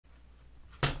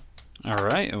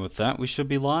Alright, and with that we should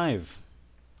be live.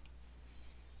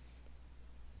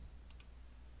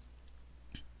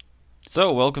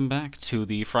 So, welcome back to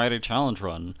the Friday Challenge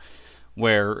Run,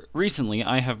 where recently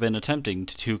I have been attempting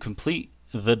to complete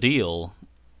the deal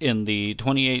in the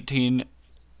 2018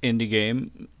 indie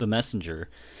game, The Messenger.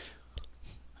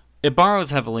 It borrows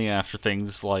heavily after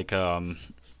things like the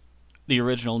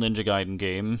original Ninja Gaiden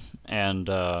game and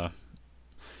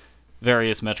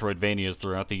various Metroidvanias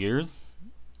throughout the years.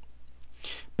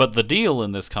 But the deal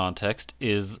in this context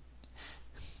is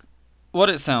what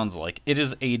it sounds like. It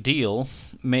is a deal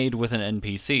made with an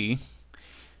NPC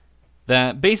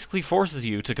that basically forces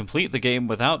you to complete the game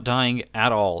without dying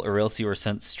at all, or else you are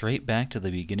sent straight back to the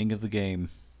beginning of the game.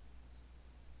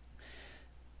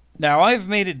 Now, I've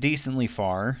made it decently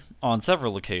far on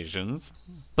several occasions,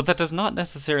 but that does not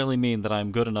necessarily mean that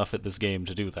I'm good enough at this game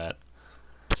to do that.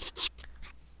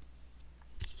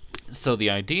 So the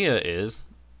idea is,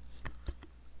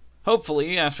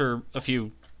 hopefully, after a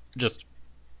few just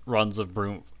runs of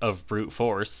brute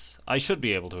force, I should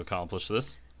be able to accomplish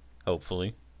this.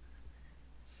 Hopefully.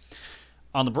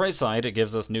 On the bright side, it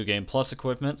gives us New Game Plus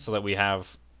equipment so that we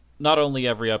have not only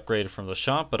every upgrade from the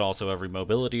shop, but also every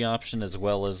mobility option, as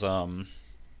well as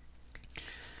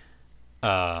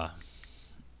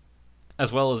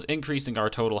increasing our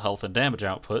total health and damage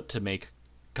output to make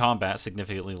combat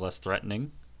significantly less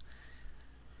threatening.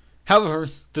 However,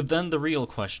 then the real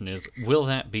question is, will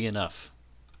that be enough?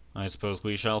 I suppose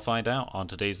we shall find out on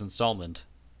today's installment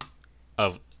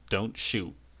of Don't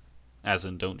Shoot, as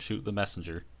in Don't Shoot the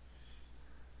Messenger.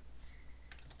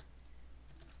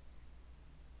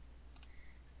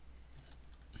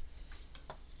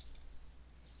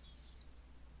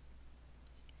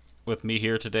 With me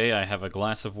here today, I have a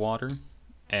glass of water,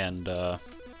 and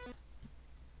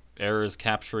error is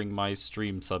capturing my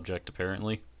stream subject,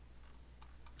 apparently.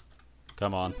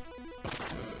 Come on.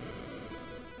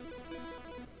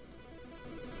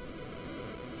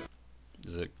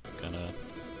 Is it gonna...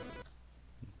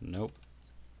 Nope.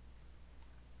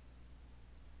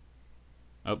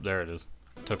 Oh, there it is.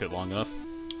 Took it long enough.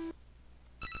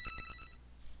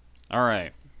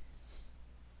 Alright.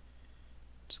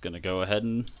 Just gonna go ahead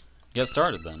and get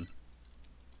started then.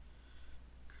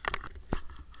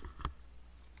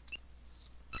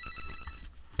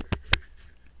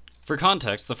 For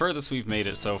context, the furthest we've made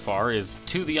it so far is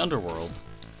to the underworld,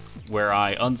 where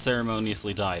I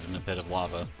unceremoniously died in a pit of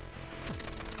lava.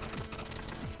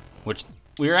 Which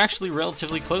we are actually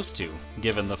relatively close to,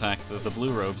 given the fact that the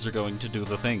blue robes are going to do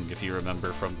the thing, if you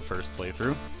remember from the first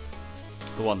playthrough.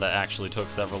 The one that actually took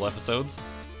several episodes.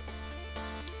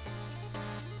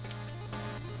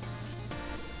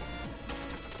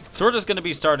 So we're just going to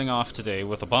be starting off today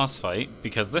with a boss fight,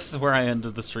 because this is where I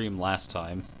ended the stream last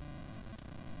time.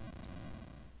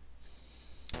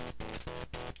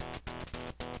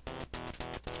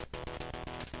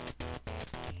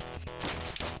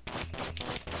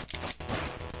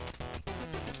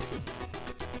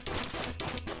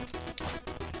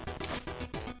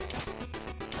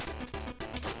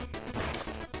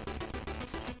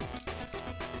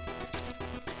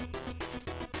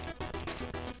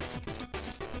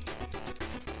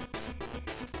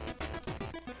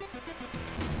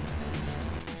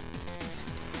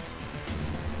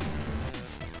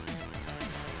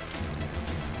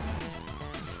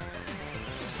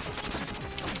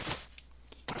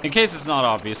 In case it's not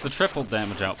obvious, the triple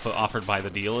damage output offered by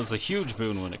the deal is a huge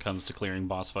boon when it comes to clearing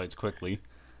boss fights quickly.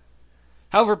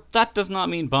 However, that does not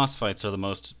mean boss fights are the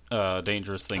most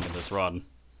dangerous thing in this run.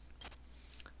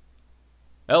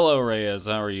 Hello, Reyes,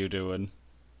 how are you doing?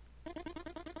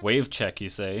 Wave check, you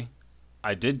say?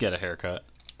 I did get a haircut.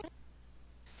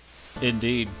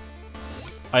 Indeed.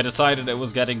 I decided it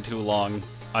was getting too long.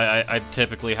 I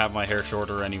typically have my hair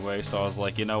shorter anyway, so I was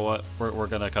like, you know what, we're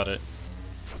gonna cut it.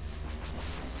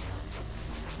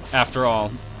 After all,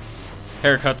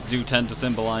 haircuts do tend to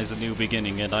symbolize a new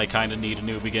beginning, and I kinda need a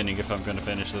new beginning if I'm gonna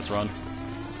finish this run.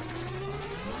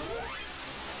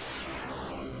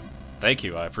 Thank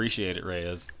you, I appreciate it,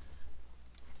 Reyes.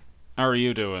 How are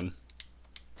you doing?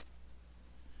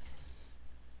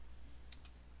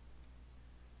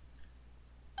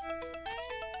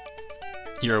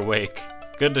 You're awake.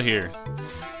 Good to hear.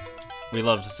 We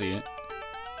love to see it.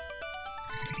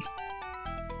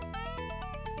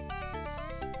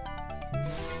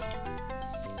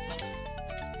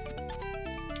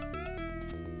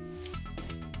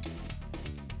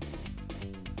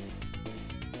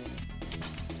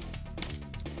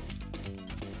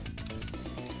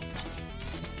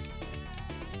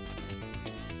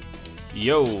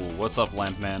 Yo, what's up,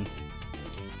 Lampman?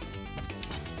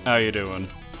 How you doing?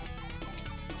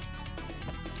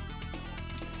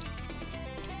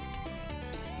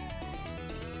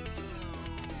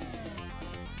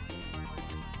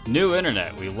 New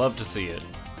internet, we love to see it.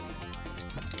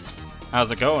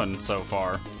 How's it going so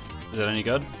far? Is it any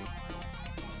good?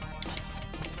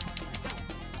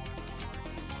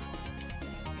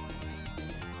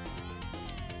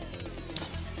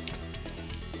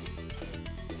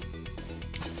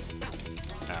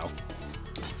 Ow.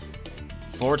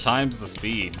 4 times the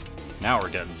speed. Now we're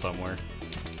getting somewhere.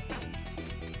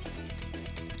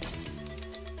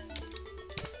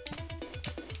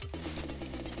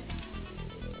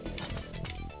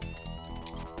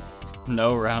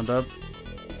 No roundup.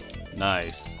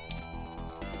 Nice.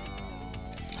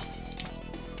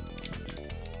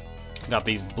 Got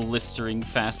these blistering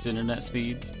fast internet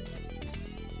speeds.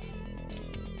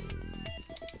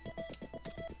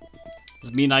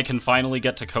 Does it mean I can finally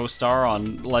get to co-star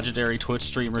on legendary Twitch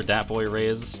streamer Datboy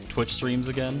Ray's Twitch streams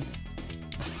again?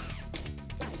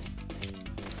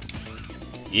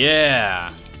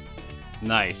 Yeah!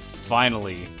 Nice.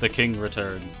 Finally, the king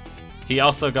returns. He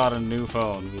also got a new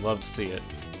phone. We love to see it.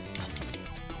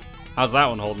 How's that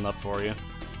one holding up for you?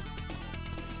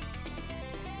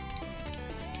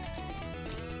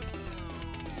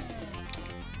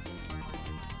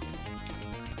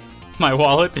 My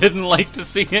wallet didn't like to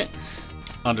see it.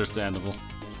 Understandable.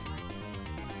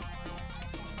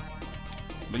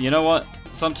 But you know what?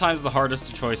 Sometimes the hardest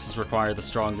of choices require the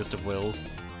strongest of wills.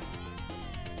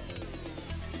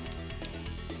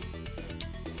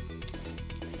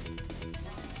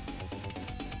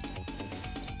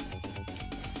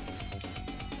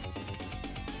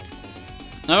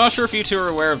 I'm not sure if you two are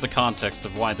aware of the context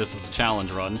of why this is a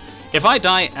challenge run. If I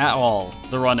die at all,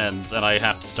 the run ends and I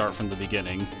have to start from the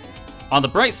beginning. On the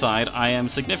bright side, I am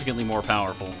significantly more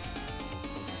powerful.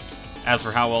 As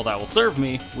for how well that will serve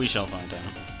me, we shall find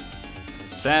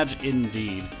out. Sad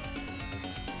indeed.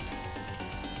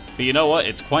 But you know what?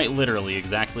 It's quite literally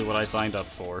exactly what I signed up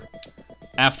for.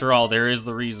 After all, there is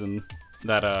the reason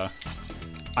that,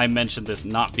 I mentioned this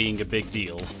not being a big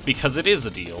deal. Because it is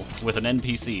a deal, with an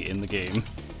NPC in the game.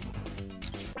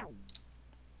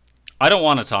 I don't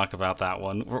want to talk about that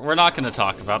one. We're not going to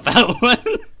talk about that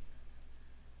one.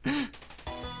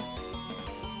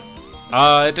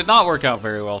 It did not work out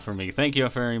very well for me. Thank you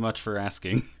very much for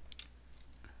asking.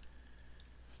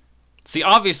 See,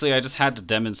 obviously I just had to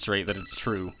demonstrate that it's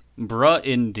true. Bruh,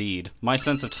 indeed. My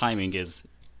sense of timing is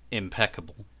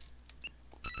impeccable.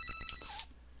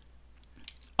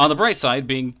 On the bright side,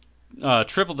 being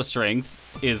triple the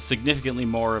strength is significantly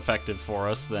more effective for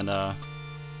us than,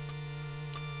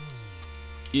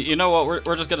 You know what,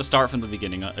 we're just gonna start from the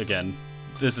beginning again.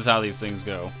 This is how these things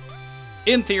go.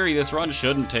 In theory, this run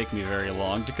shouldn't take me very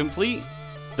long to complete.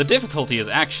 The difficulty is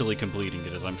actually completing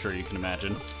it, as I'm sure you can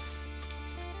imagine.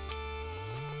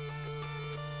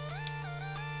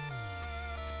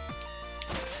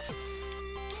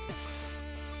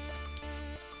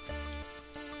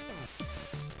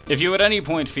 If you at any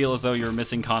point feel as though you're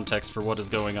missing context for what is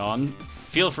going on,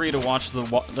 feel free to watch the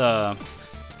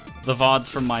VODs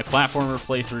from my platformer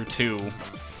playthrough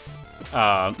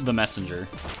to The Messenger,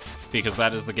 because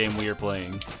that is the game we are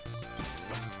playing.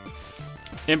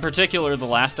 In particular, the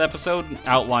last episode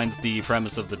outlines the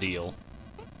premise of the deal.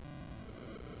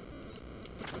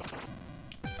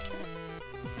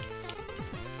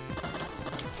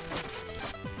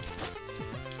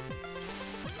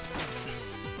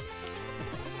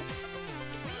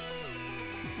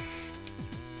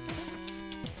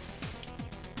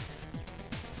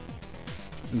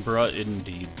 Bruh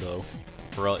indeed, though.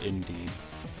 Bruh indeed.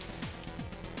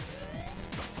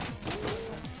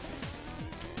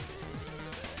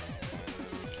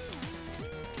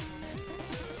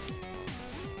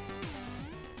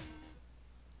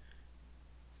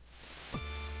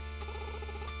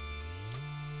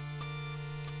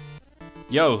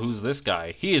 Yo, who's this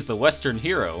guy? He is the Western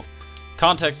hero.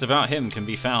 Context about him can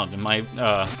be found in my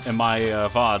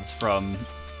VODs from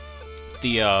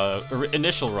the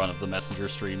initial run of the Messenger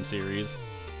stream series.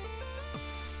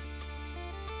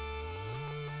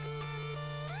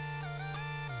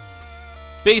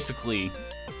 Basically,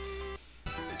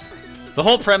 the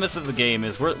whole premise of the game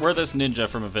is we're this ninja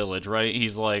from a village, right?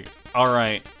 He's like,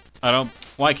 alright,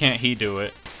 why can't he do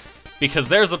it? Because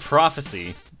there's a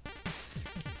prophecy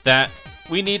that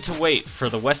we need to wait for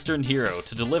the Western hero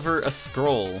to deliver a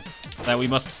scroll that we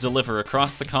must deliver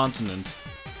across the continent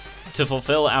to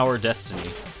fulfill our destiny.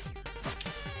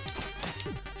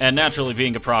 And naturally,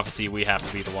 being a prophecy, we have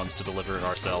to be the ones to deliver it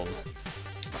ourselves.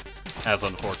 As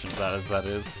unfortunate as that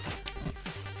is.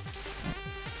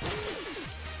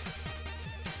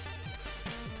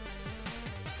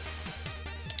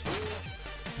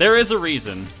 There is a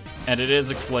reason, and it is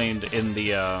explained in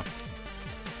the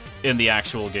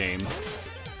actual game.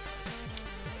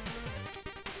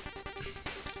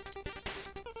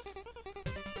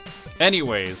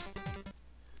 Anyways,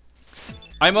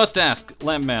 I must ask,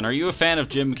 Lampman, are you a fan of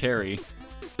Jim Carrey?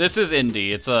 This is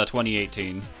indie, it's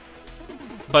 2018.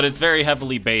 But it's very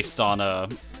heavily based on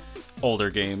older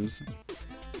games.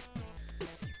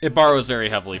 It borrows very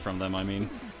heavily from them, I mean.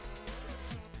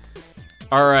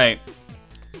 Alright.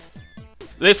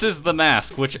 This is The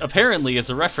Mask, which apparently is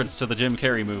a reference to the Jim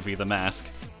Carrey movie, The Mask.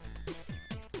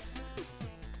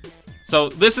 So,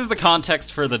 this is the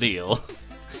context for the deal.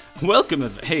 Welcome,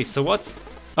 hey, so what's...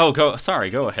 Oh, sorry,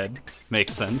 go ahead.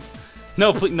 Makes sense.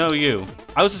 No, please, no, you.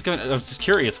 I was just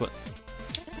curious what...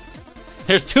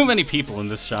 There's too many people in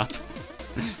this shop.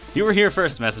 You were here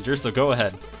first, messenger, so go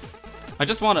ahead. I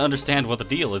just want to understand what the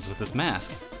deal is with this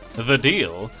mask. The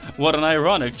deal? What an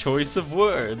ironic choice of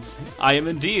words. I am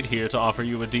indeed here to offer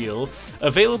you a deal,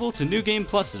 available to New Game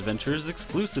Plus adventurers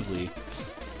exclusively.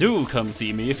 Do come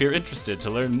see me if you're interested to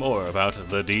learn more about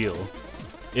the deal.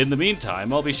 In the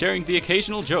meantime, I'll be sharing the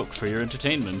occasional joke for your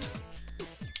entertainment.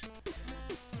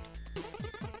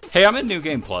 Hey, I'm in New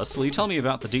Game Plus. Will you tell me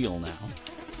about the deal now?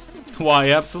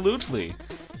 Why, absolutely.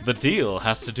 The deal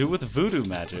has to do with voodoo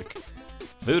magic.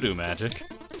 Voodoo magic?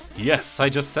 Yes, I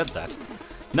just said that.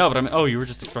 No, but oh, you were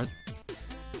just expressing...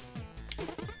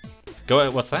 Go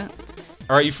ahead, what's that?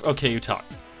 Alright, okay, you talk.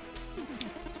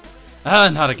 Ah,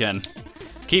 not again.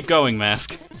 Keep going,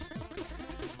 Mask.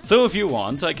 So if you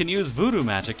want, I can use voodoo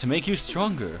magic to make you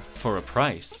stronger, for a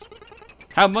price.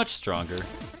 How much stronger?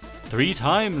 3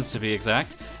 times, to be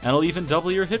exact, and I'll even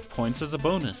double your hit points as a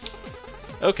bonus.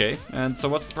 Okay, and so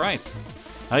what's the price?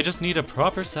 I just need a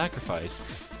proper sacrifice.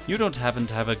 You don't happen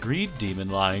to have a greed demon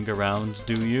lying around,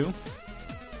 do you?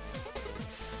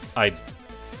 I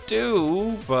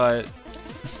do, but...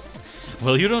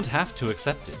 Well, you don't have to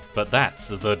accept it, but that's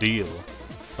the deal.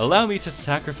 Allow me to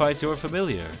sacrifice your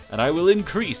familiar, and I will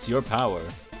increase your power.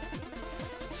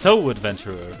 So,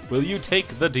 adventurer, will you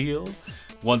take the deal?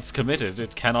 Once committed,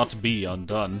 it cannot be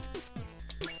undone.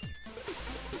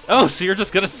 Oh, so you're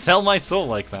just gonna sell my soul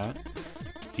like that?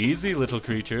 Easy, little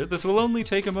creature, this will only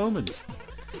take a moment.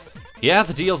 Yeah,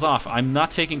 the deal's off. I'm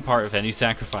not taking part of any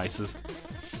sacrifices.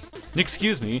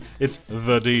 Excuse me, it's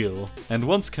the deal, and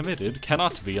once committed,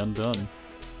 cannot be undone.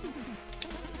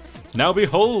 Now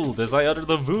behold, as I utter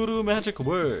the voodoo magic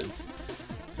words.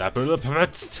 That's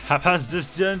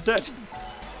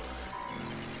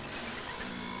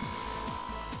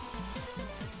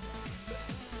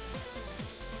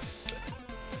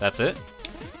it?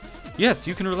 Yes,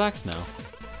 you can relax now.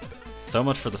 So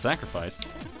much for the sacrifice.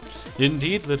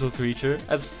 Indeed, little creature,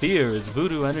 as fear is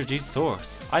voodoo energy's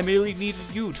source, I merely needed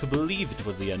you to believe it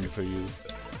was the end for you.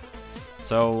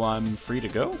 So, I'm free to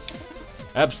go?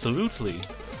 Absolutely.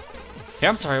 Hey,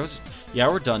 I'm sorry, yeah,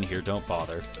 we're done here, don't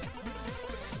bother.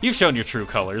 You've shown your true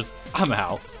colors. I'm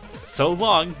out. So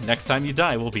long, next time you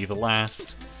die will be the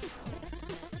last.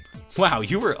 Wow,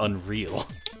 you were unreal.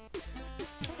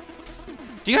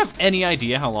 Do you have any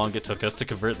idea how long it took us to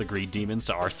convert the greed demons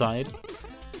to our side?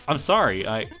 I'm sorry,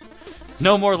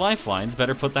 No more lifelines,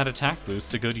 better put that attack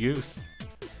boost to good use.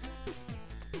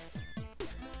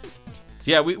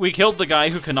 So yeah, we killed the guy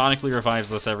who canonically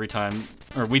revives us every time.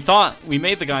 Or we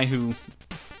made the guy who...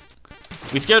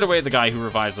 We scared away the guy who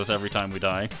revives us every time we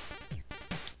die.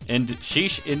 And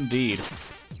sheesh indeed.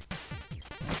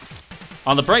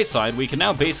 On the bright side, we can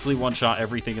now basically one-shot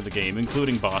everything in the game,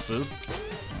 including bosses.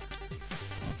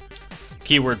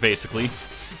 Keyword, basically.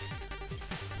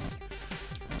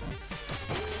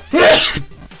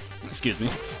 Excuse me.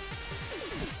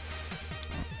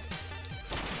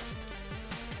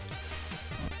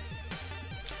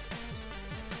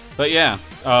 But yeah,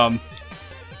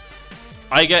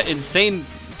 I get insane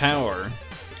power.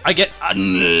 I get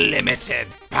unlimited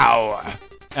power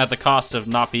at the cost of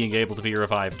not being able to be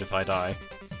revived if I die.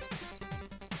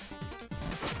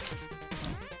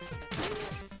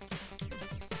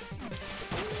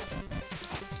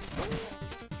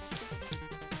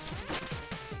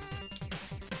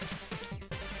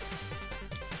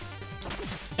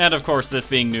 And of course, this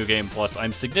being New Game Plus,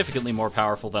 I'm significantly more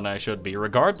powerful than I should be,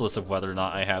 regardless of whether or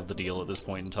not I have the deal at this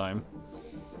point in time.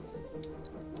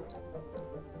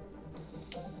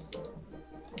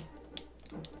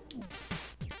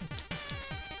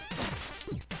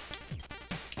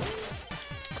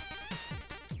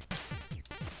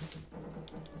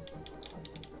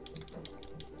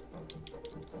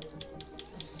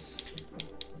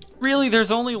 Really, there's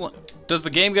only one... Does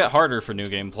the game get harder for New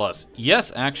Game Plus?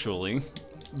 Yes, actually.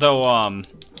 Though,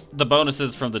 the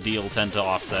bonuses from the deal tend to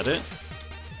offset it.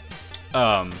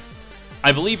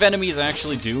 I believe enemies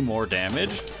actually do more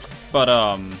damage, but,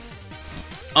 on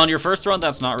your first run,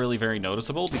 that's not really very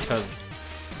noticeable, because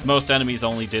Most enemies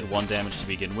only did 1 damage to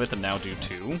begin with, and now do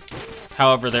 2.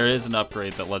 However, there is an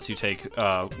upgrade that lets you take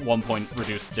 1 point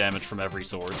reduced damage from every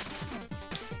source.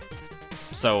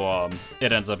 So,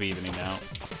 it ends up evening out.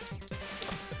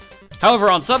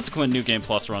 However, on subsequent New Game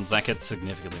Plus runs, that gets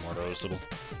significantly more noticeable.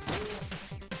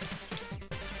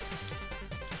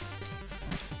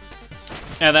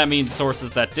 And that means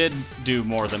sources that did do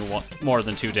more than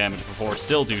 2 damage before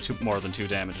still do more than 2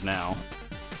 damage now.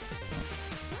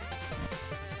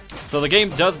 So the game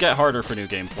does get harder for New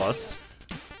Game Plus.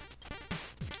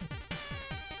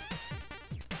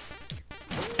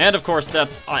 And of course,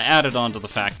 that's added on to the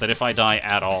fact that if I die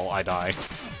at all, I die.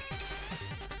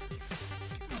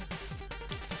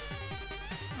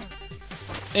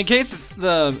 In case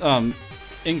the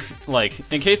in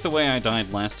case the way I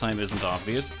died last time isn't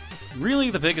obvious,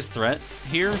 really the biggest threat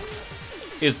here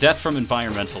is death from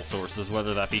environmental sources,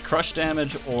 whether that be crush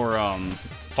damage or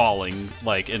falling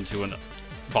into a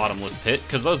bottomless pit,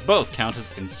 because those both count as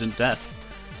instant death.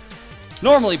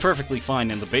 Normally perfectly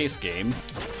fine in the base game,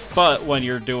 but when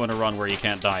you're doing a run where you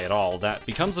can't die at all, that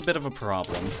becomes a bit of a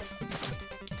problem.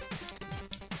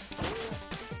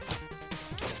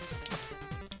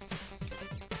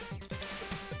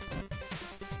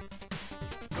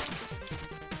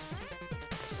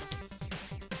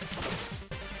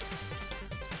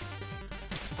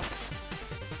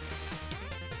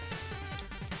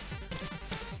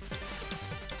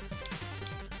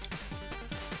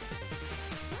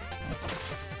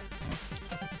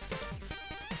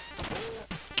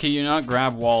 Can you not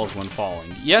grab walls when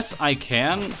falling? Yes, I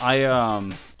can.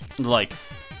 I'm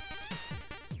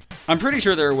pretty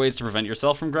sure there are ways to prevent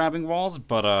yourself from grabbing walls,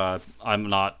 but, I'm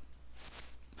not.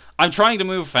 I'm trying to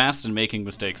move fast and making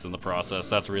mistakes in the process.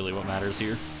 That's really what matters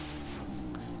here.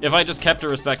 If I just kept a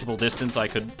respectable distance, I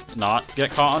could not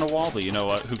get caught on a wall, but you know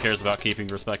what? Who cares about keeping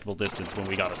a respectable distance when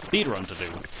we got a speedrun to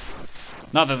do?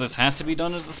 Not that this has to be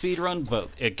done as a speedrun, but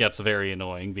it gets very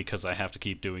annoying because I have to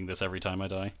keep doing this every time I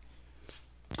die.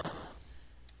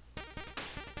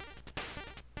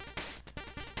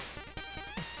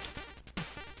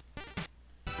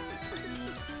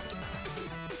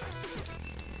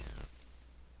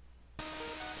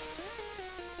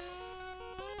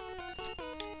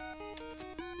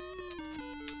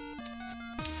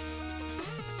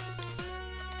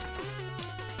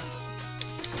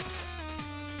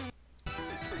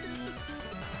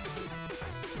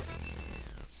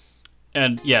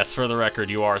 And yes, for the record,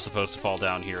 you are supposed to fall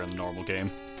down here in the normal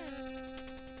game.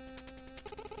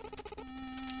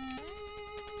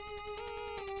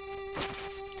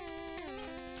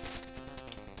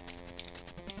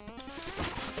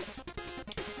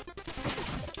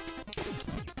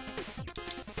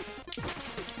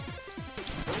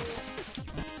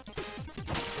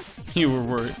 You were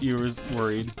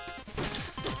worried.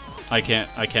 I can't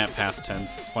pass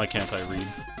tense. Why can't I read?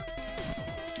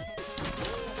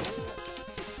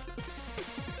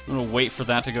 I'm gonna wait for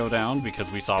that to go down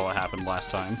because we saw what happened last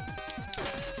time.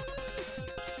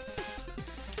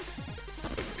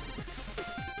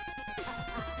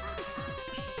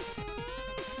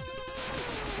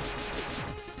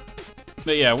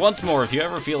 But yeah, once more, if you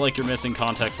ever feel like you're missing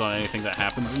context on anything that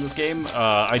happens in this game,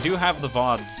 I do have the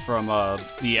VODs from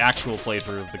the actual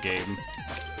playthrough of the game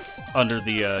under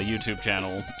the YouTube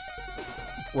channel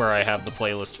where I have the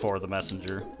playlist for The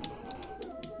Messenger.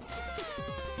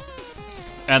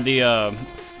 And the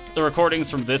recordings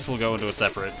from this will go into a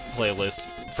separate playlist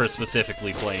for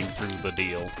specifically playing through the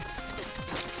deal.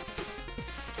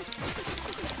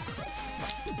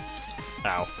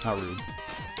 Ow, how rude.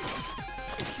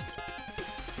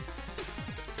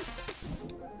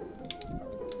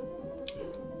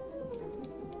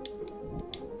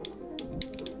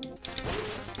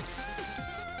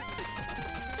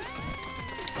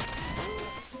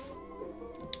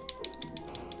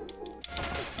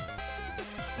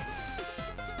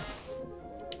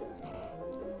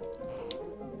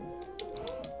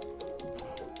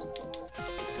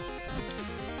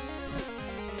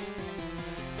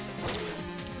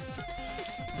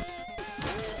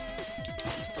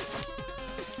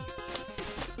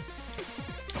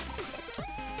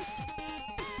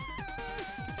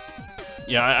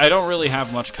 Yeah, I don't really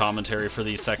have much commentary for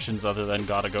these sections other than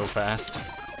gotta go fast.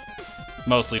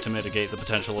 Mostly to mitigate the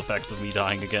potential effects of me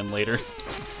dying again later.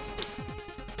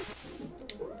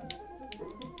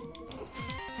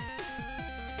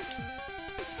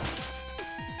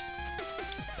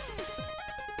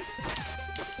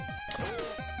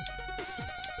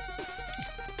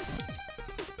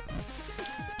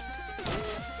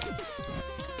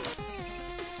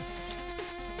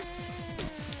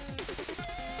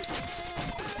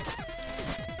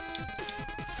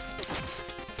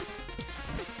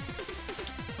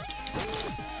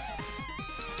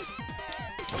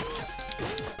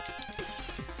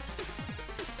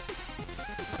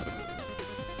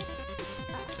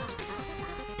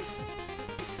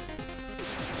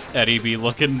 Eddie be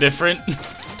looking different.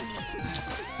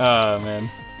 Oh, man.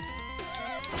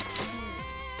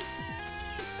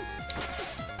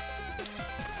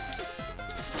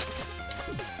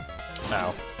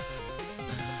 Ow.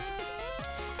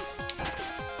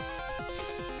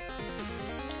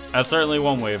 That's certainly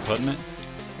one way of putting it.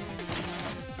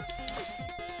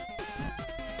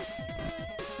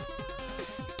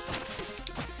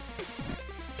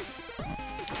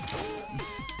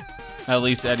 At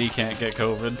least Eddie can't get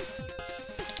COVID.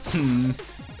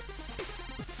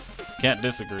 Can't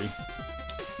disagree.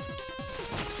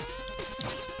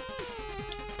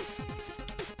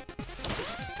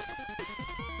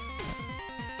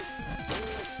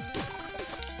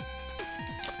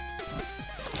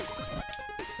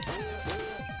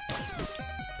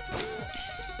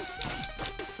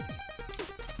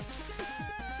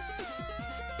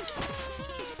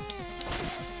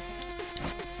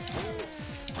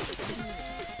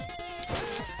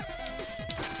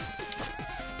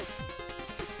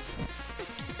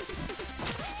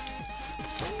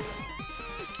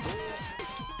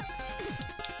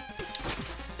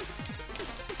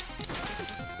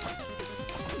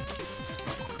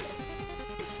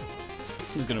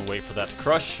 He's gonna wait for that to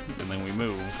crush, and then we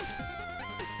move.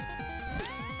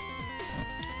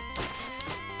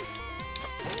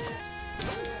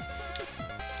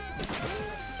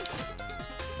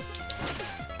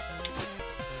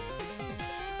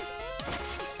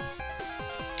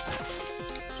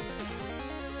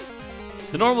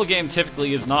 The normal game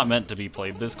typically is not meant to be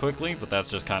played this quickly, but that's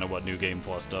just kind of what New Game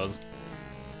Plus does.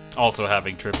 Also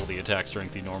having triple the attack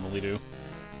strength you normally do.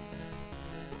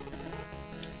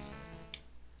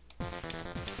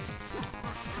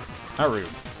 How rude.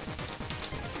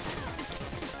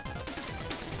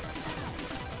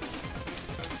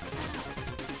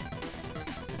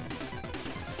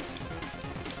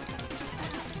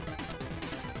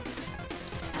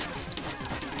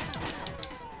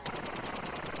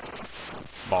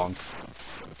 Bonk.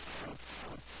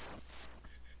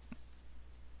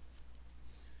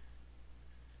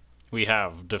 We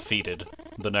have defeated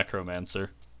the Necromancer.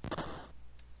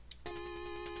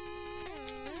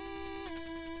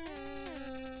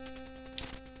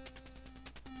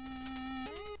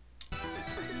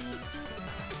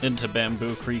 Into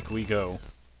Bamboo Creek we go.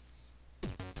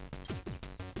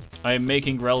 I am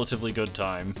making relatively good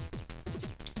time.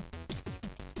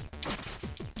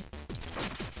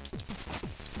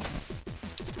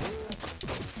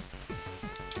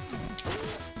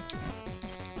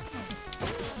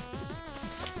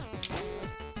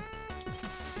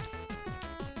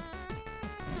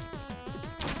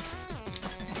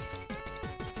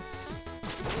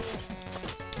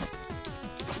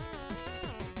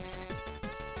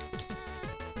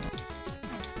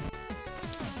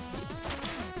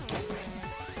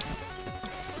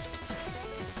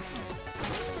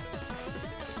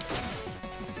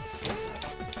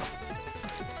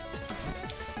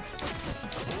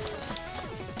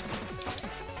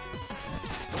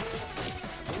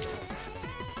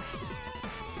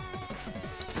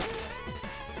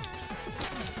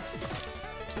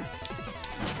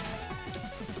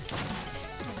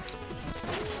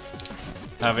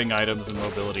 Having items and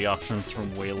mobility options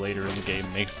from way later in the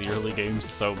game makes the early game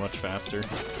so much faster.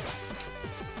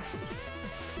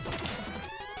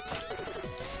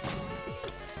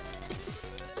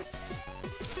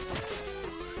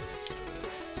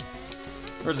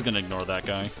 We're just gonna ignore that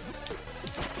guy.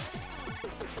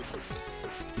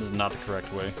 This is not the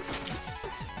correct way.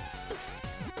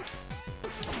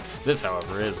 This,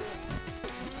 however, is.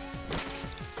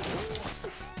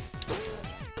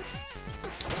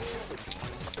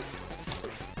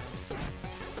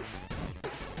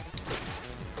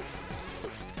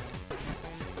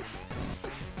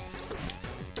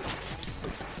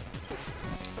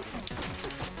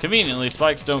 Conveniently,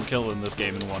 spikes don't kill in this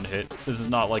game in one hit. This is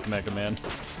not like Mega Man.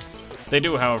 They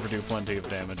do, however, do plenty of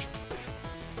damage.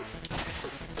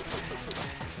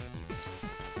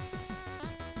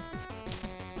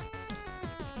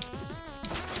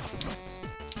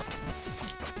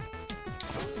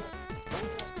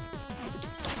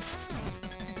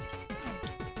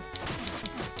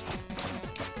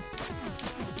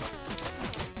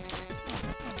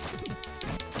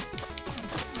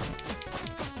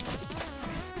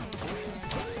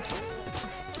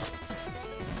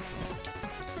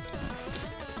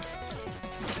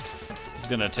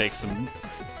 Gonna take some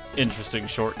interesting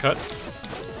shortcuts.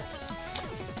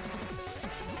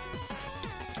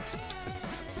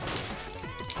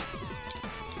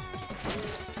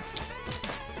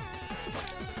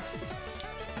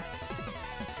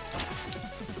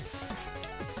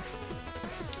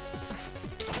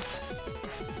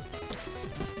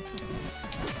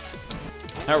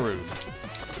 How rude.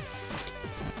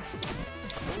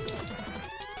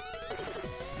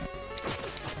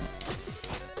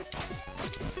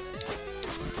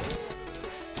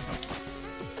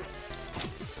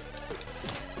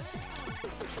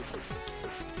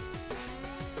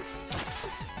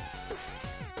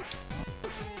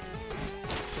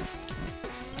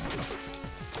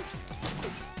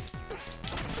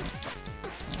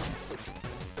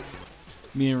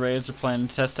 Me and Reyes are planning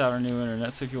to test out our new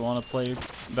internet, so if you want to play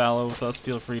Valo with us,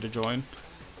 feel free to join.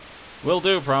 Will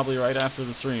do, probably right after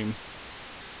the stream.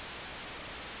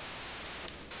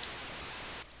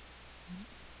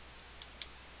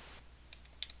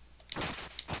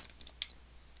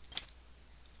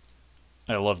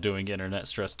 I love doing internet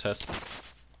stress tests.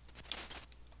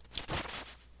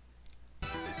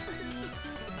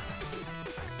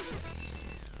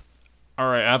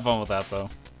 Alright, have fun with that, though.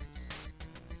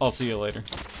 I'll see you later.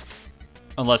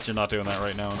 Unless you're not doing that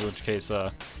right now, in which case,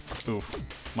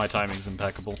 oof, my timing's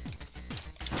impeccable.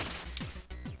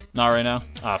 Not right now?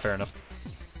 Ah, fair enough.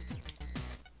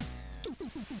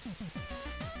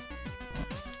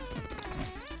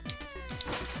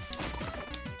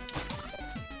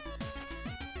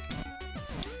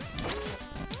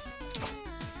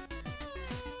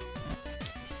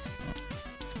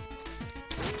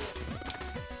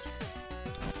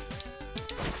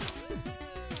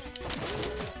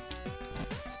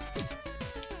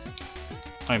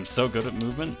 I'm so good at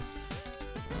movement.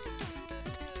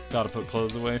 Gotta put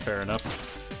clothes away, fair enough.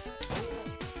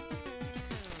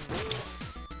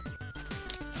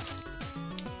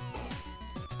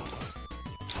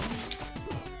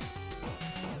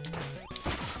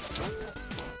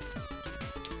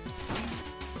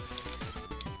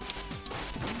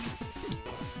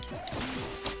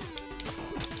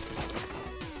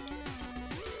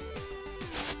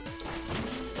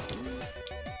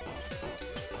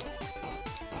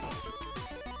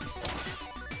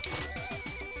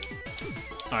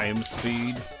 I am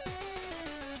speed.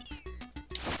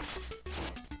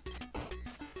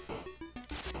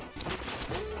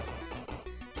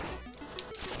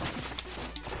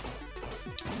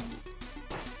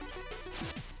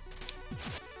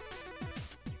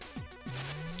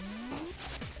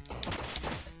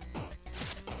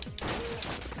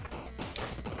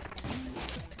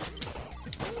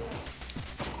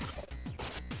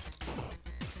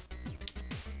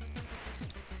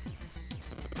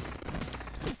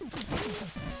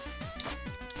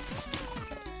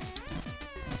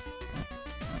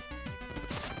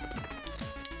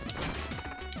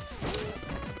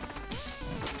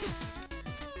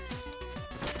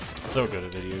 So good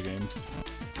at video games.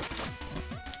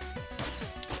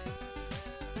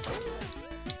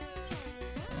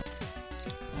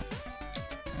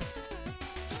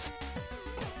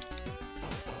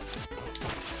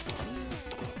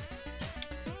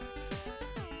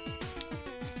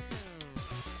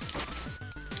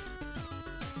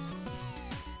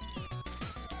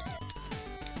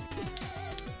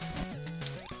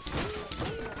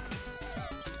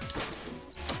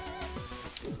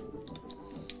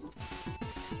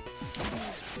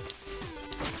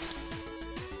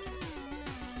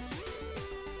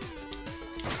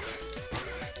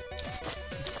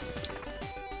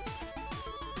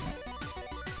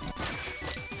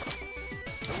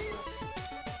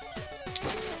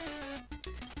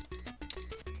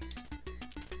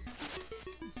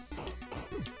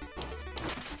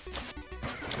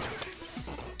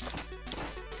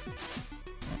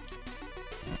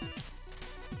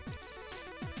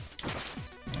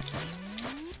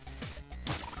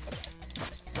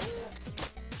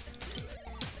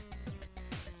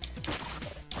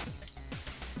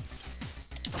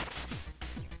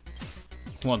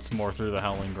 Once more through the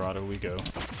Howling Grotto we go.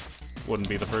 Wouldn't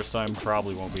be the first time,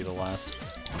 probably won't be the last.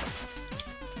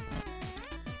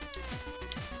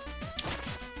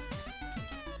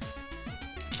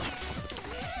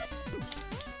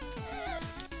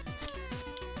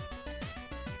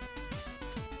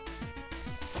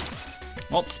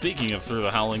 Well, speaking of through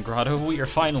the Howling Grotto, we are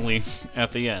finally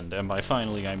at the end. And by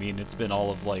finally, I mean it's been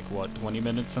all of, like, what, 20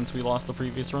 minutes since we lost the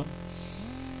previous run?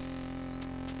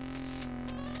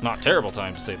 Not terrible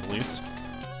time, to say the least.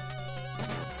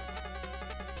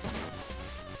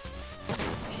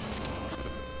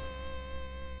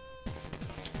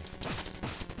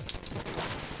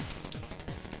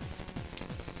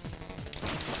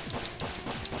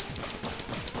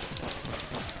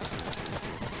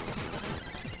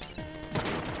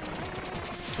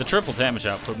 The triple damage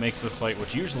output makes this fight,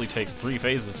 which usually takes 3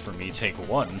 phases for me, take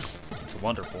 1. It's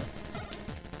wonderful.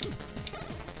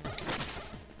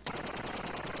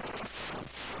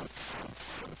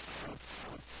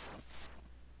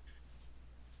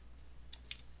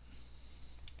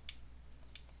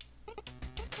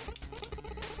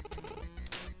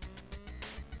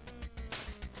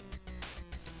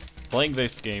 Playing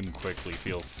this game quickly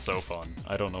feels so fun.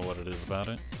 I don't know what it is about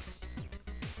it.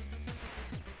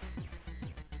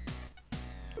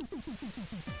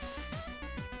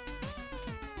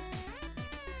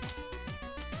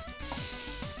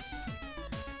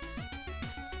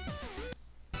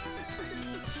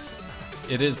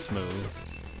 It is smooth.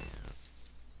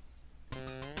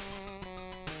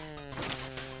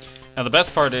 Now the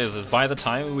best part is by the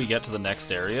time we get to the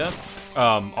next area,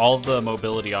 all of the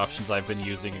mobility options I've been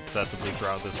using excessively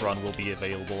throughout this run will be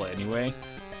available anyway.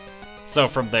 So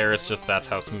from there, it's just that's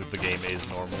how smooth the game is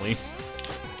normally.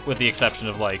 With the exception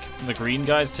of, like, the green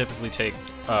guys typically take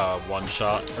one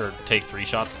shot, or take 3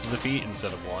 shots to defeat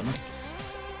instead of 1.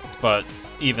 But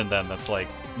even then, that's, like,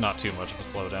 not too much of a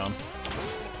slowdown.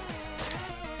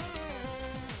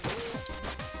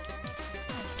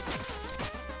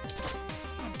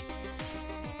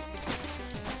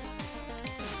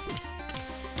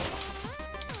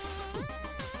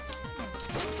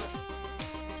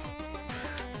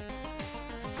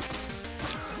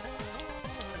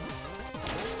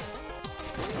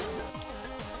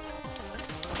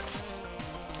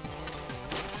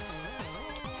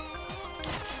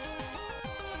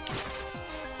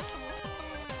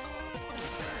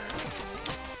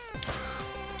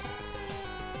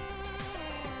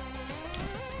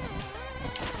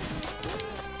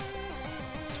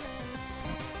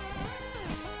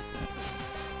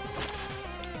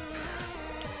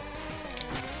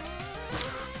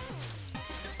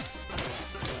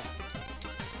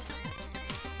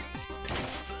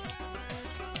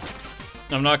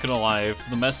 I'm not gonna lie, if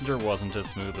the messenger wasn't as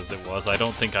smooth as it was, I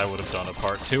don't think I would have done a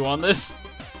part 2 on this.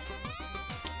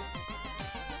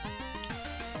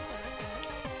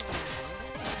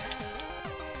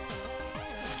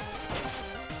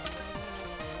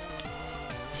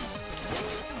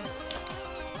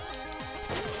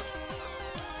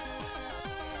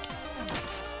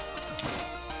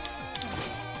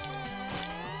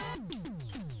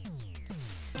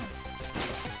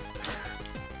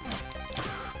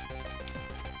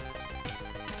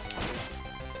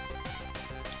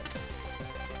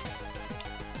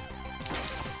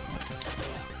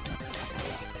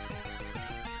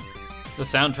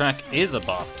 The soundtrack is a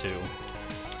bop too.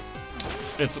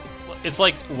 It's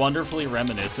like wonderfully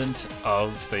reminiscent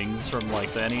of things from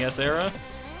like the NES era,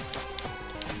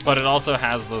 but it also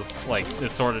has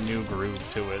this sort of new groove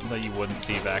to it that you wouldn't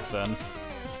see back then.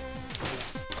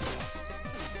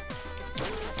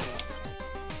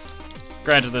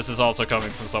 Granted, this is also coming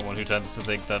from someone who tends to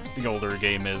think that the older a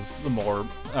game is, the more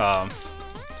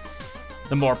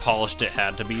polished it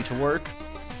had to be to work.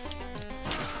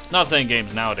 Not saying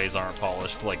games nowadays aren't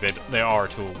polished, like, they are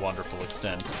to a wonderful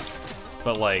extent.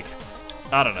 But, like,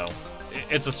 I don't know.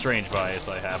 It's a strange bias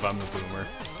I have. I'm a boomer.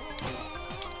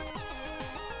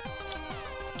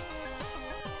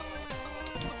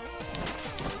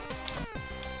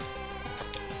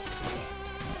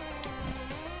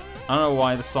 I don't know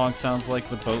why the song sounds like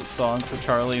the boat song for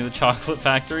Charlie and the Chocolate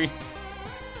Factory.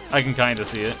 I can kind of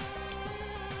see it.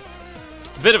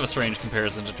 It's a bit of a strange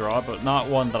comparison to draw, but not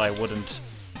one that I wouldn't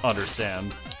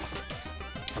understand.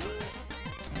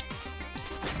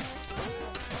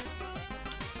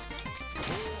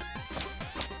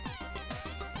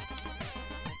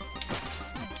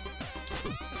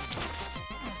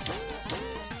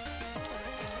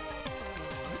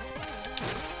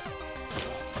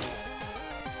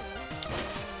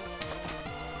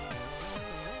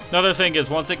 Another thing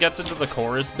is, once it gets into the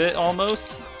chorus bit,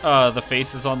 almost, the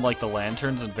faces on, like, the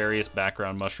lanterns and various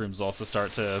background mushrooms also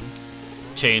start to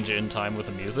change in time with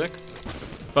the music.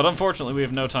 But unfortunately, we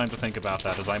have no time to think about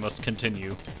that, as I must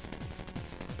continue.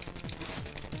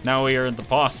 Now we are the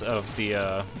boss of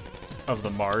the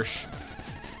marsh,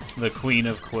 the Queen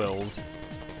of Quills.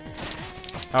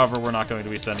 However, we're not going to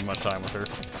be spending much time with her.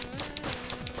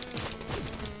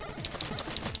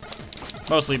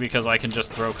 Mostly because I can just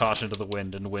throw caution to the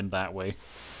wind and win that way.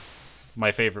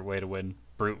 My favorite way to win.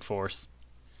 Brute force.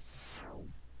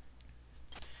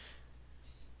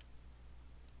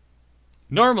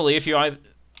 Normally, if you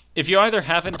either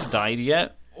haven't died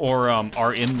yet, or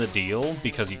are in the deal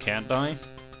because you can't die,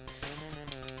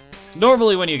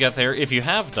 normally when you get there, if you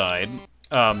have died,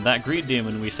 that greed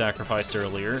demon we sacrificed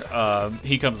earlier,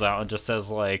 he comes out and just says,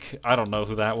 like, I don't know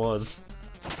who that was.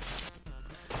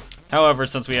 However,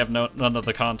 since we have none of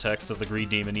the context of the greed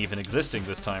demon even existing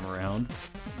this time around,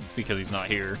 because he's not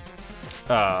here,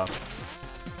 the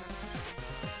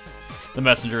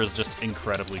messenger is just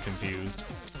incredibly confused.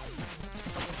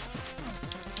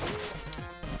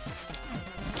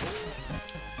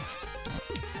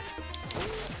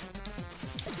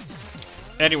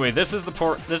 Anyway, this is the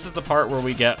part where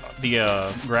we get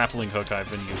the grappling hook I've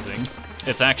been using.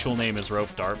 Its actual name is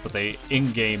rope dart, but they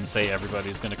in-game say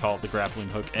everybody's gonna call it the grappling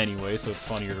hook anyway, so it's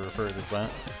funnier to refer to that.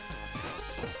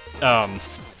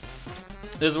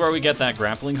 This is where we get that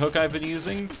grappling hook I've been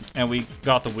using, and we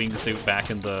got the wingsuit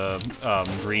back in the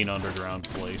green underground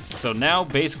place. So now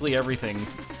basically everything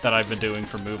that I've been doing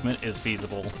for movement is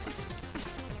feasible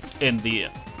in the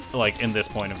in this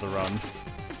point of the run.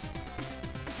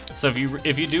 So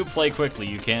if you do play quickly,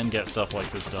 you can get stuff like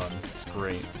this done. It's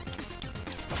great.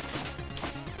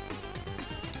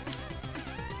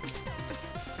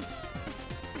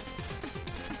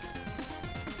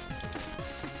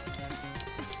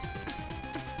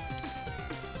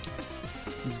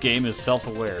 This game is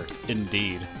self-aware,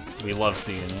 indeed. We love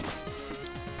seeing it.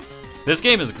 This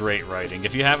game is great writing.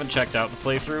 If you haven't checked out the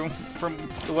playthrough from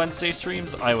the Wednesday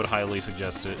streams, I would highly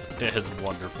suggest it. It has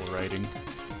wonderful writing.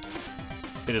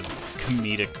 It is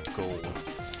comedic gold.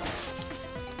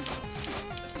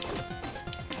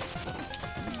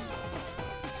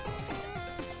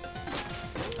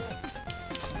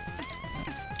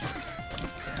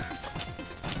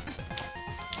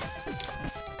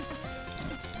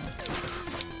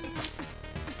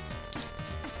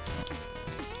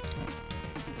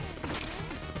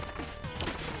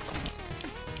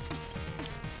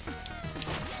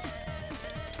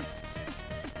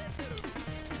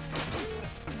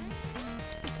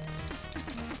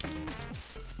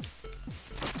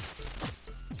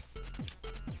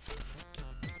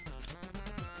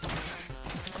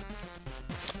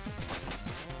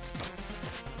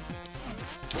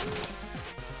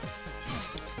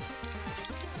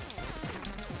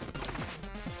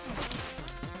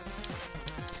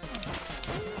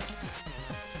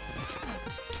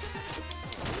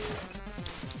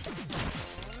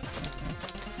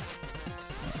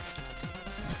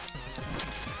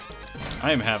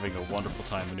 I am having a wonderful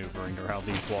time maneuvering around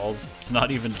these walls. It's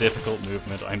not even difficult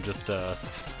movement, I'm just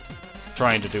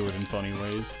trying to do it in funny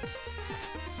ways.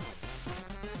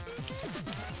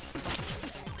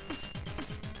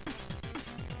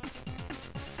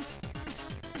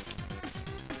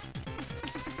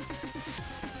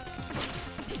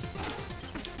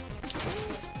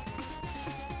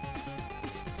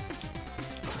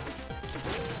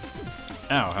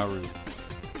 Ow, how rude.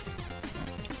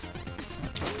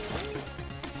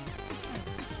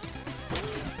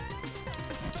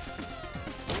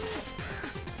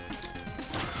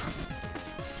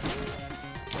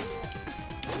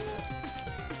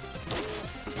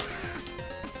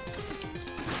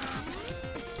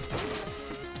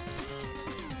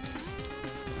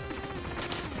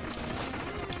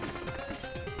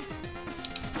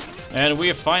 And we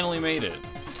have finally made it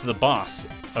to the boss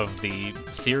of the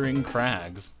Searing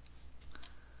Crags.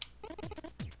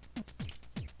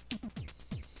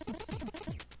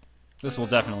 This will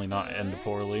definitely not end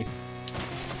poorly.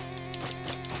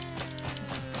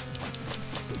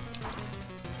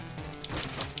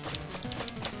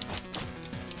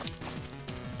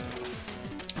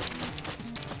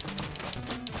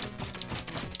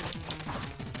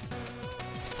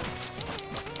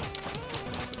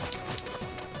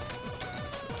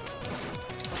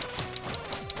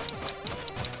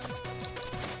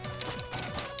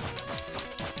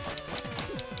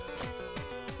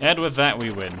 And with that,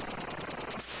 we win.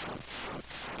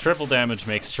 Triple damage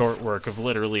makes short work of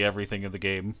literally everything in the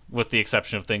game, with the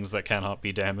exception of things that cannot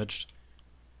be damaged.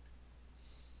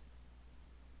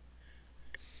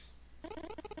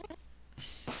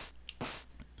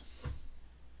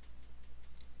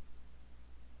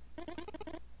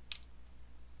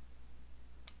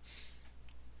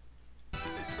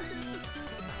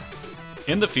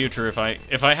 In the future, if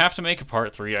I have to make a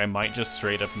part 3, I might just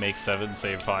straight up make 7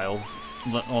 save files.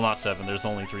 Well, not 7, there's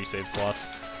only 3 save slots.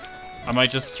 I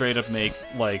might just straight up make,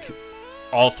 like,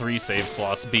 all 3 save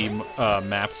slots be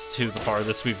mapped to the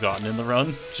farthest we've gotten in the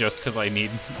run, just because I need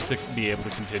to be able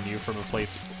to continue from a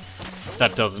place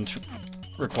that doesn't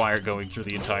require going through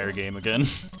the entire game again.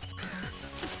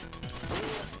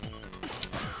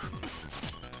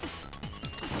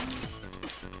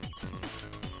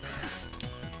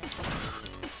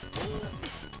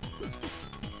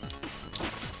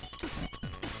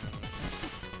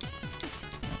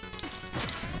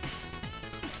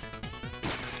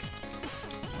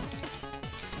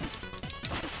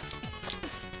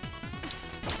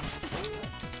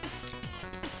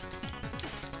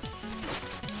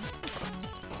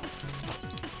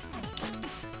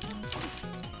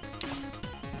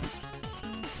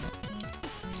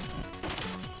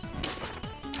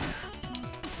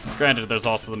 Granted, there's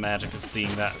also the magic of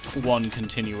seeing that one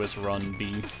continuous run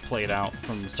be played out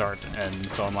from start to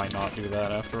end, so I might not do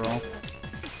that after all.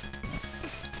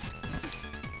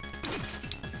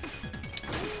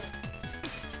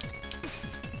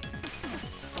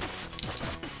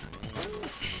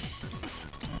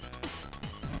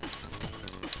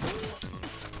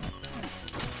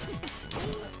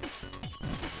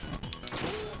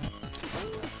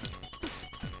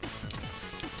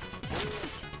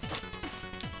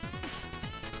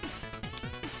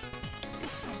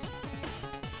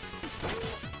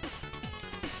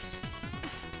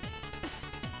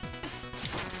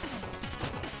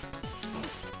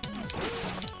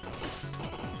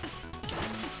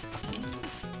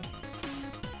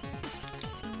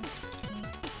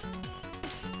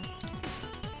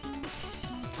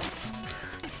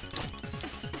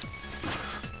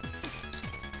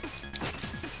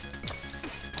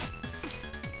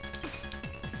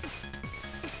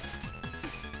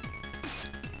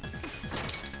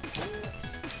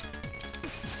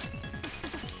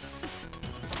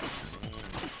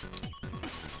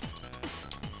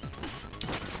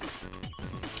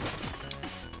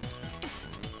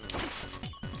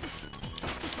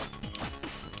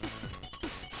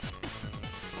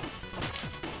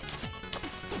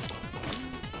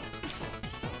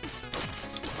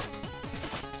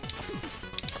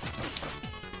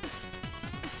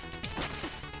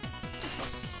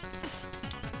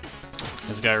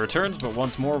 This guy returns, but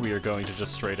once more we are going to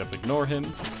just straight up ignore him.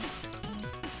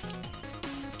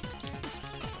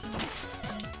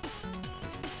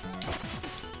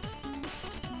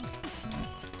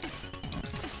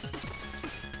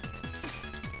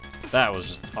 That was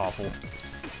just awful.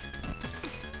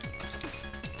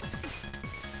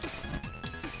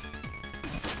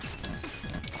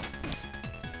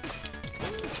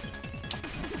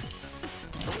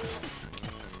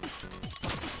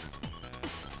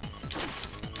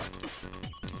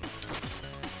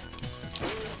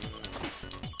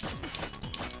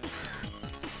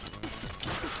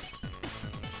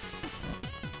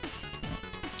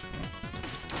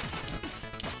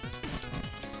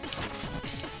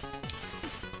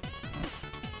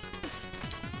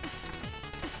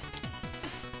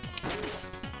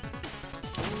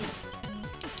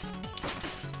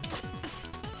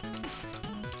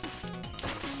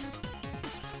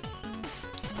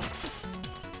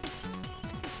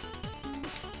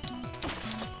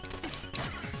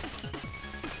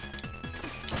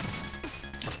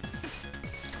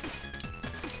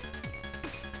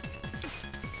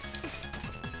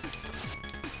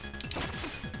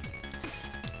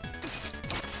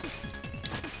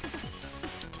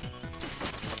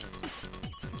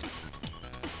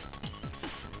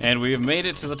 And we have made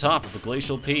it to the top of the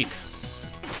glacial peak.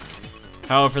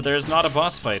 However, there is not a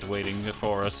boss fight waiting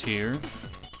for us here.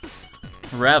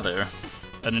 Rather,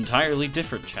 an entirely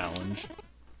different challenge.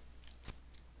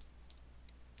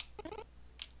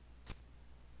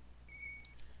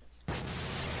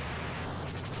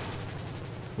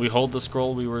 We hold the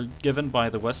scroll we were given by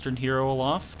the Western hero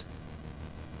aloft,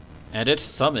 and it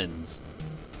summons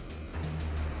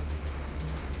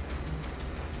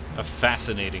a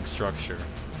fascinating structure.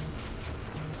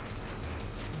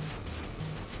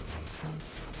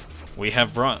 We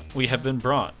have been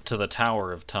brought to the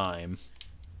Tower of Time.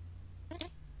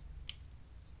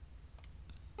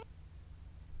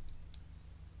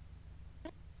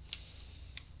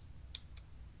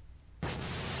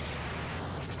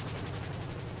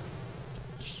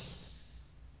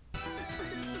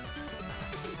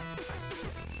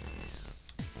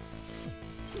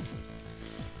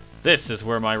 This is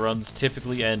where my runs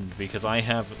typically end because I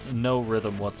have no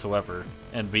rhythm whatsoever,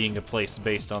 and being a place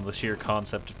based on the sheer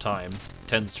concept of time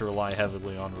tends to rely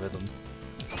heavily on rhythm.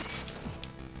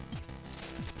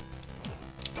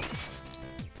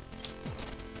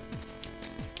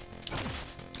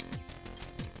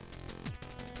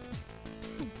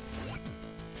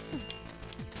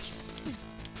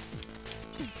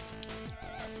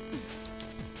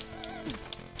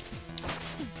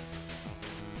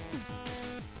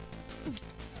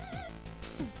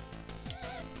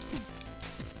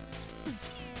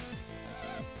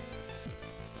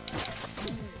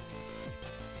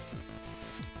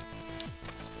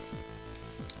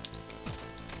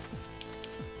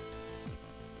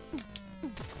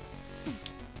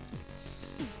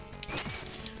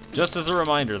 Just as a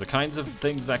reminder, the kinds of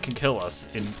things that can kill us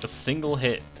in a single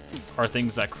hit are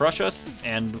things that crush us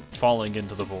and falling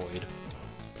into the void.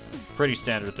 Pretty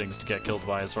standard things to get killed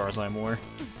by as far as I'm aware.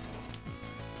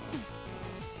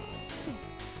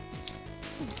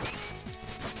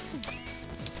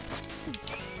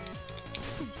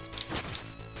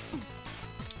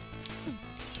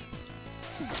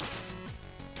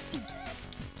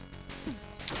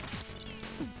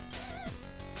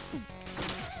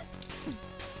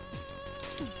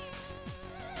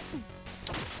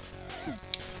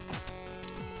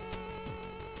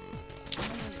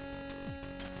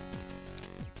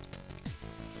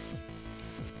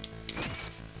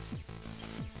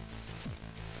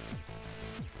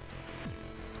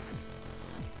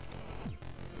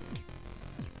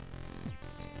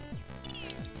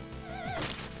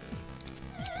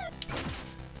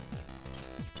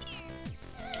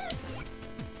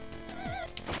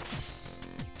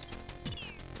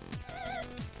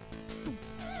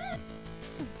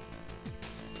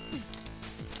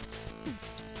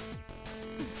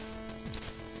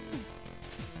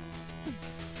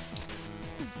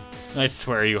 I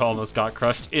swear you almost got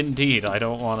crushed. Indeed, I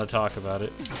don't want to talk about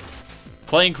it.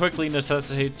 Playing quickly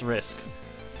necessitates risk.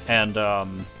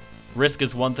 And, risk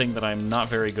is one thing that I'm not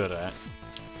very good at.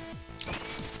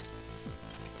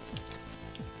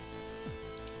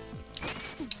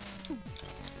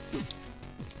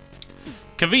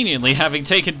 Conveniently, having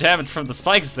taken damage from the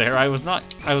spikes there, I was not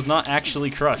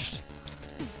actually crushed.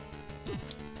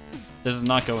 This is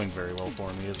not going very well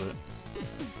for me, is it?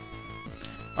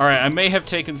 Alright, I may have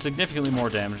taken significantly more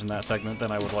damage in that segment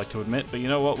than I would like to admit, but you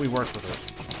know what? We worked with it.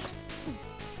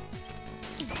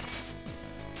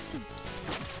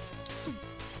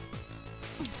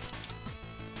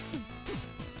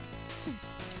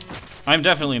 I'm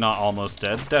definitely not almost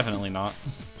dead. Definitely not.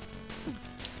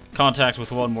 Contact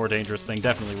with one more dangerous thing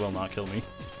definitely will not kill me.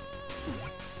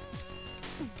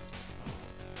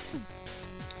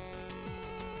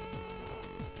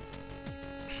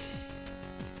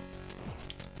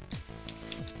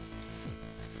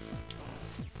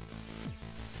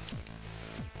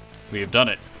 We have done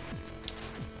it.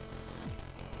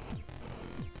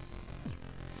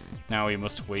 Now we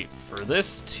must wait for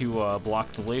this to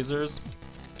block the lasers.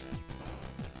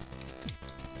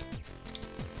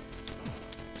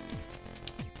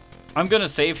 I'm gonna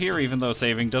save here, even though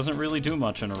saving doesn't really do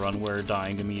much in a run where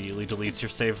dying immediately deletes your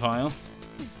save file.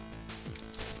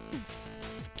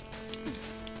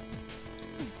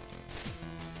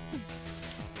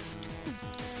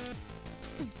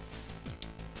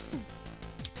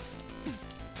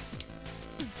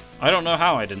 I don't know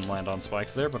how I didn't land on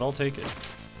spikes there, but I'll take it.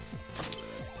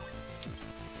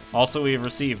 Also, we have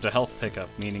received a health pickup,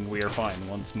 meaning we are fine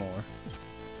once more.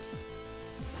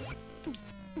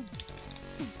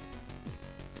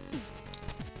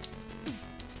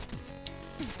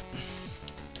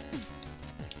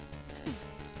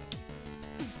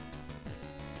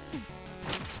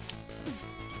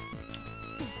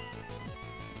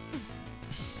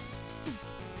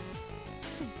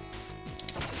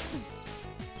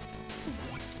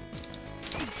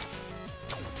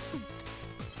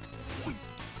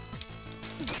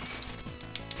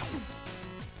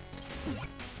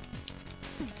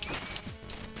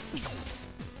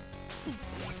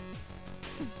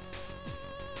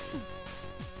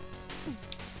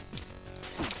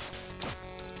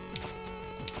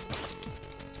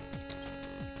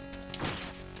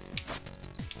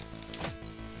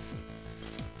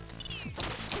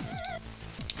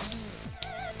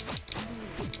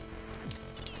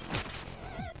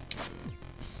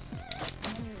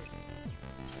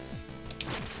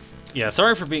 Yeah,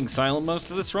 sorry for being silent most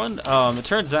of this run. It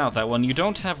turns out that when you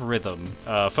don't have rhythm,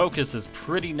 focus is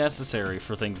pretty necessary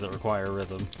for things that require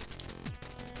rhythm.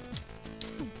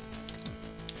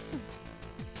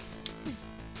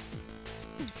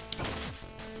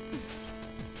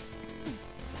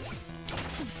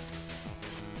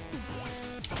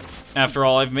 After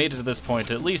all, I've made it to this point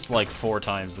at least like 4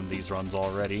 times in these runs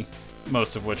already,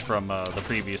 most of which from the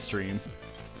previous stream.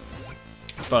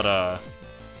 But,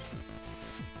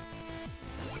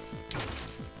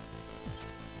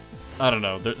 I don't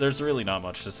know, there's really not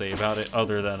much to say about it,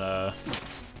 other than,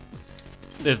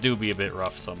 this do be a bit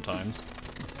rough sometimes.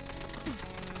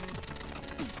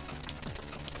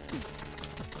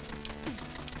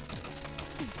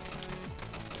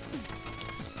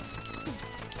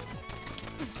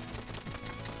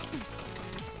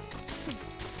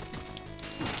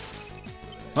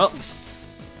 Well,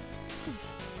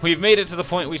 we've made it to the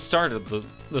point we started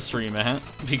the stream at,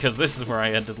 because this is where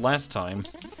I ended last time.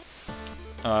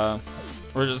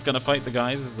 We're just gonna fight the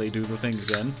guys as they do the thing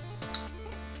again.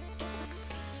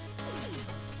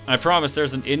 I promise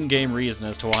there's an in-game reason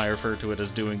as to why I refer to it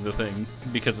as doing the thing,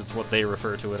 because it's what they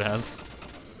refer to it as.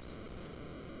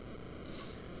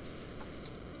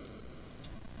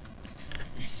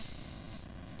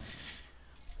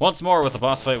 Once more with the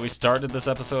boss fight we started this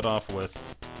episode off with.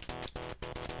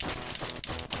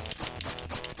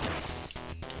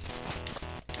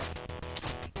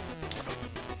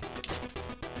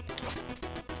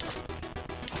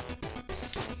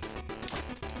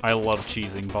 I love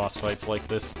cheesing boss fights like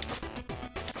this.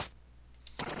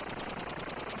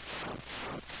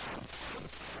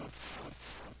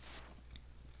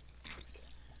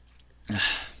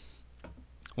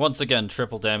 Once again,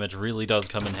 triple damage really does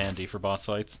come in handy for boss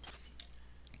fights.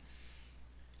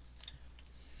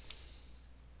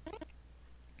 I'm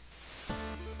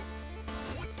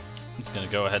just gonna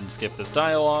go ahead and skip this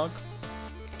dialogue.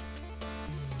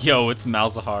 Yo, it's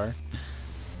Malzahar.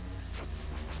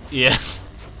 Yeah.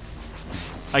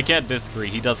 I can't disagree,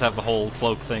 he does have the whole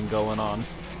cloak thing going on.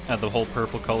 And the whole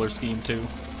purple color scheme, too.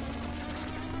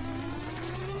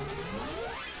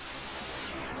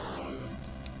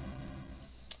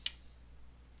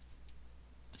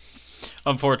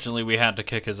 Unfortunately, we had to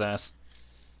kick his ass.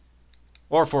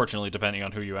 Or fortunately, depending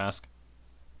on who you ask.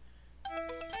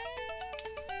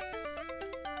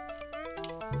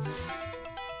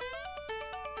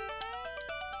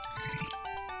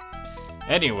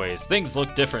 Anyways, things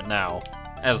look different now,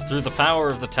 as through the power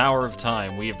of the Tower of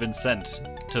Time, we have been sent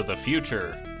to the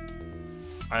future.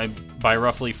 By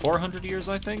roughly 400 years,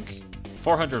 I think?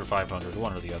 400 or 500,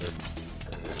 one or the other.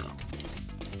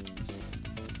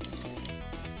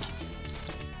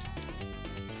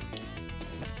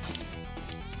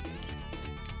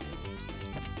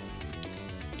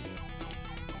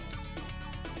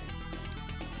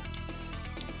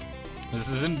 This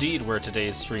is indeed where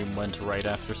today's stream went right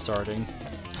after starting.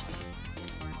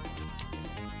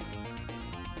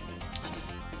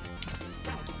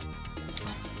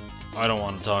 I don't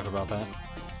want to talk about that.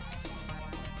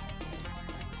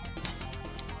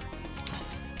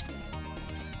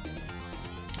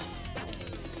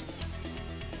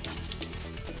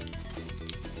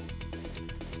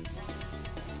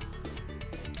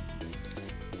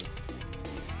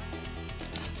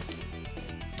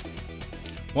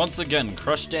 Once again,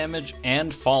 crush damage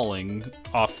and falling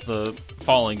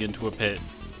into a pit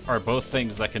are both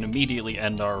things that can immediately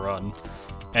end our run.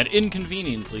 And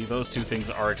inconveniently, those two things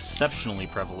are exceptionally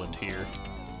prevalent here.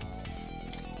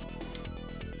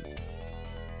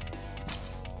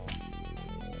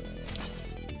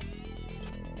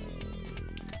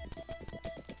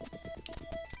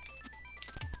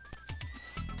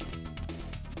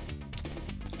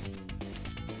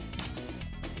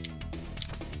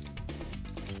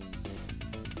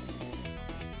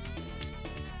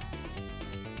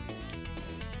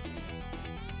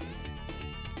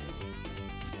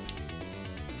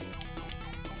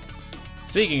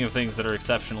 Speaking of things that are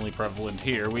exceptionally prevalent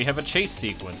here, we have a chase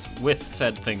sequence with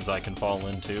said things I can fall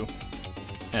into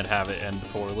and have it end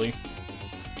poorly.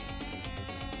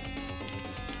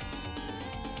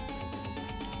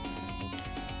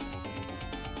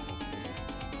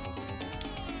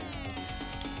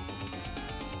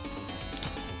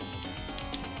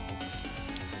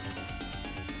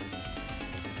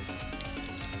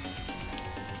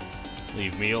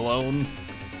 Leave me alone.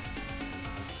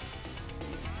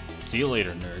 See you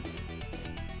later, nerd.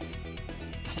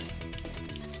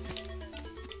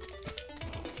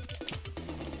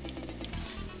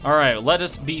 Alright, let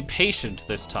us be patient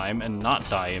this time and not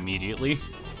die immediately.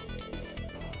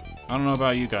 I don't know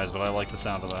about you guys, but I like the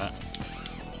sound of that.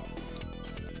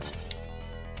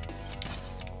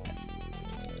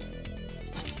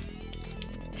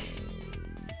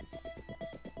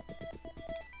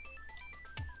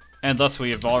 And thus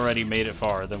we have already made it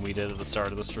farther than we did at the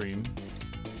start of the stream.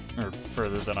 Or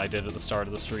further than I did at the start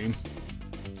of the stream.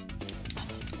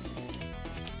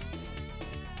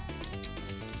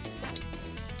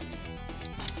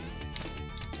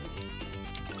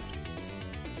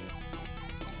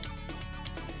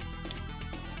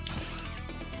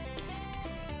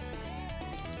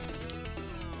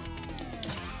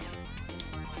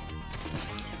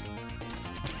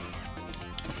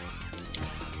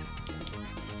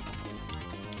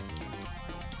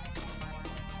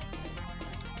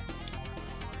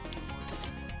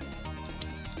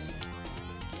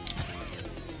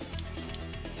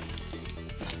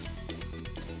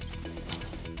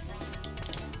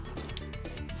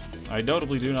 I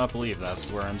notably do not believe that's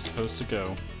where I'm supposed to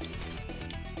go.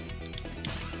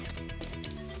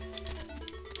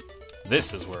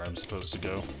 This is where I'm supposed to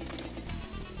go.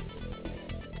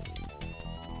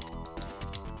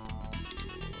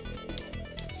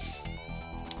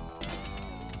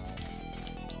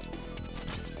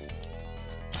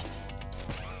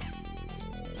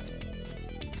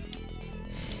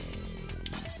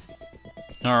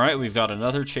 Alright, we've got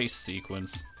another chase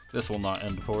sequence. This will not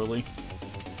end poorly.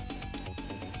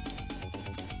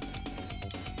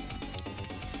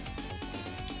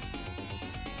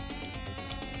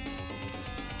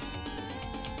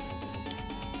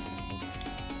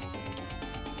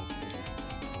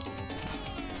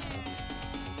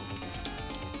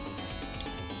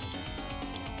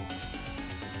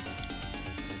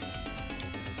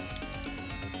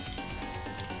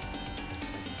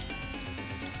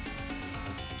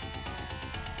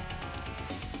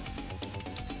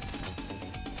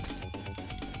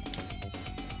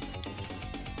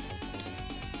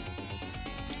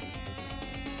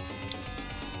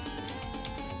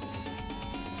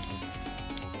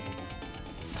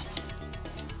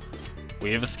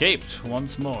 We have escaped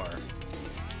once more.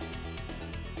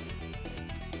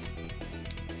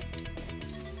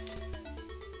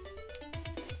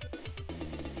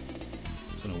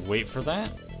 Just gonna wait for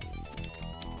that.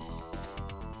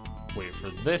 Wait for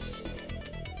this.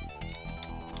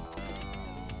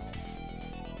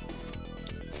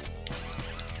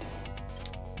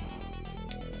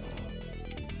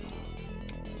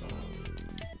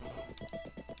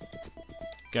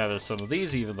 gather some of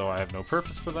these, even though I have no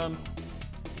purpose for them.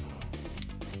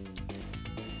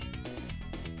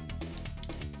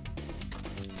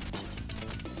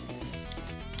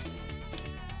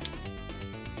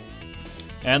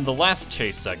 And the last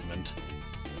chase segment.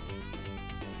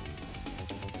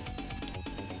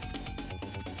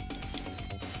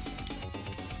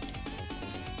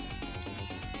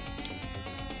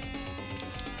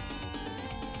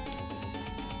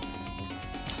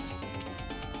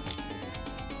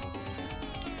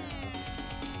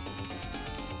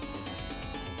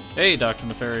 Hey, Dr.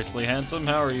 Nefariously Handsome,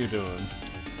 how are you doing?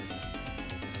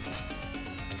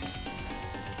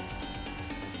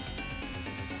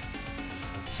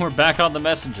 We're back on the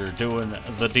messenger doing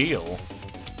the deal.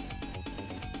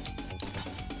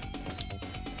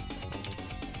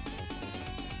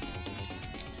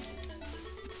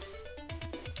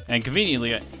 And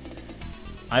conveniently,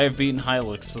 I have beaten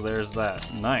Hylix, so there's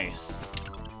that. Nice.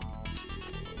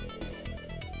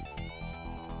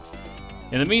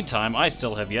 In the meantime, I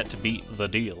still have yet to beat the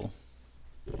deal.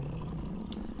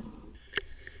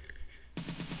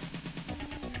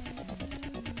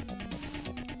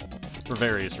 For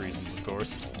various reasons, of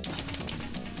course.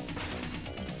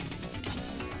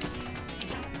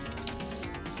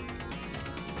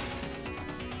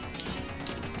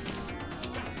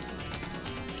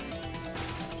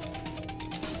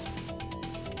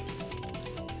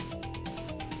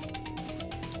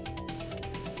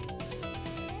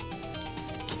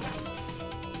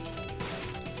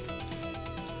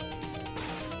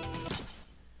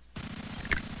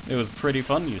 It was pretty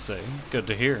fun, you say. Good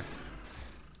to hear.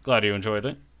 Glad you enjoyed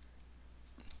it.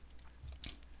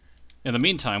 In the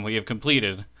meantime, we have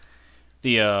completed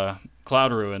the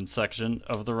Cloud Ruins section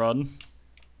of the run.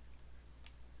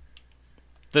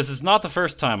 This is not the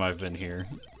first time I've been here.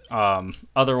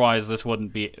 Otherwise, this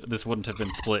wouldn't have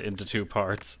been split into 2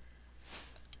 parts.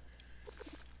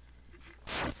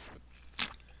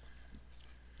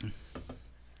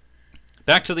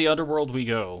 Back to the Underworld we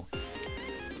go.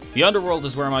 The Underworld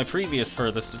is where my previous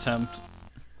furthest attempt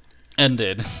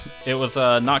ended. It was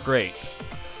not great.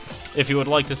 If you would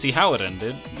like to see how it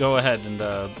ended, go ahead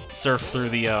and surf through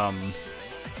the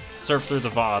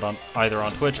VOD either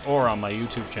on Twitch or on my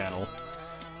YouTube channel,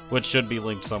 which should be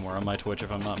linked somewhere on my Twitch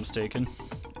if I'm not mistaken.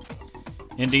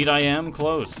 Indeed, I am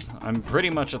close. I'm pretty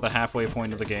much at the halfway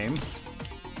point of the game,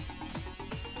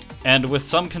 and with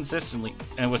some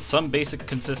basic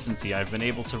consistency, I've been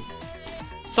able to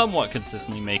somewhat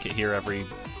consistently make it here every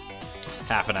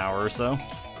half an hour or so.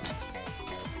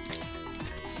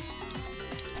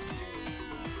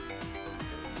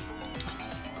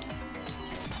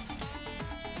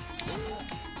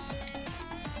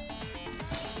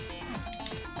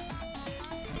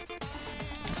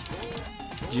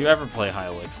 Did you ever play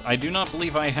Hylix? I do not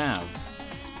believe I have.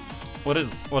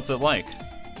 What's it like?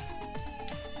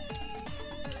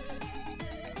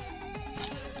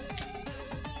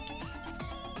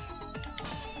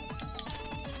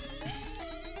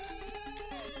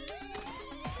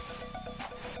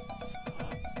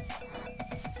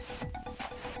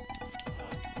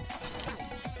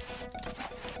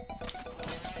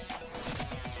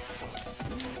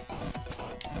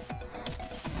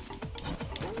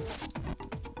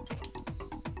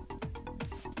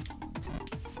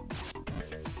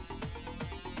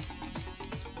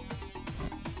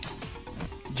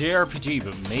 JRPG,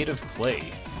 but made of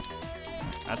clay.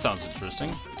 That sounds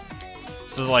interesting.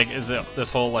 So, like, is it this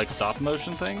whole, like,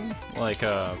 stop-motion thing? Like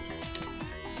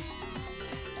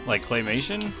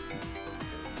claymation?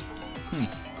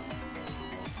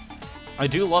 I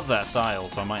do love that style,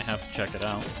 so I might have to check it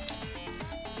out.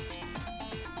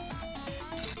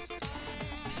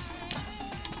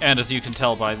 And as you can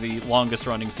tell by the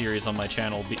longest-running series on my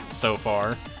channel so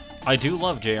far, I do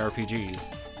love JRPGs.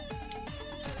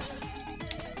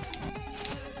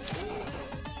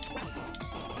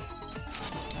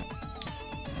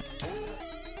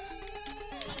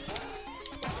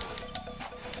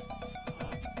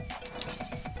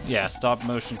 Yeah,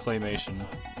 stop-motion claymation.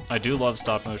 I do love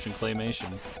stop-motion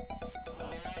claymation.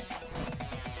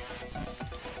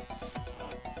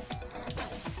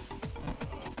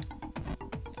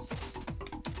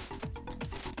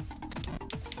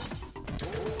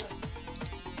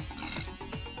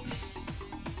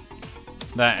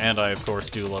 That, and I, of course,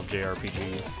 do love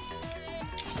JRPGs.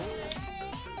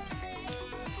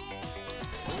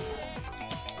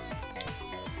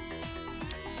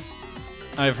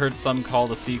 I've heard some call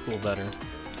the sequel better.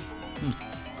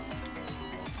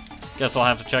 Guess I'll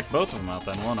have to check both of them out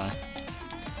then, won't I?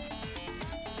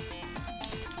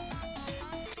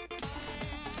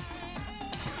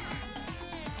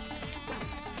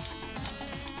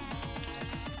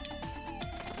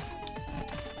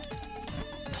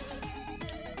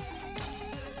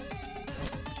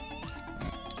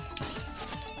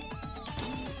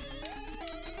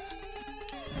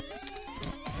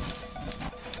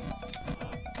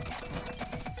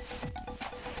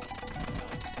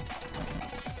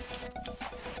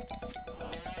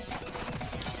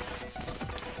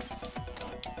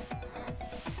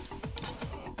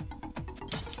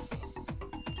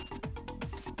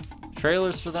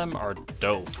 trailers for them are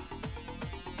dope.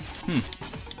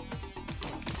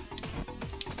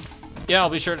 Yeah, I'll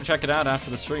be sure to check it out after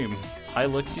the stream.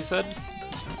 Hilux, you said?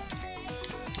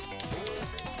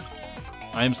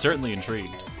 I am certainly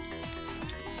intrigued.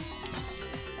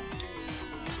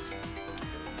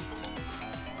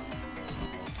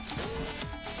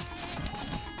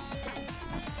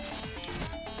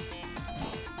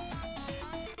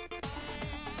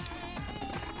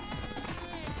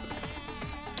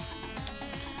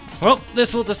 Well,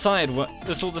 this will decide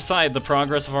the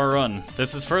progress of our run.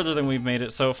 This is further than we've made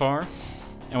it so far,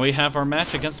 and we have our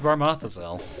match against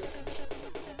Barmathazel.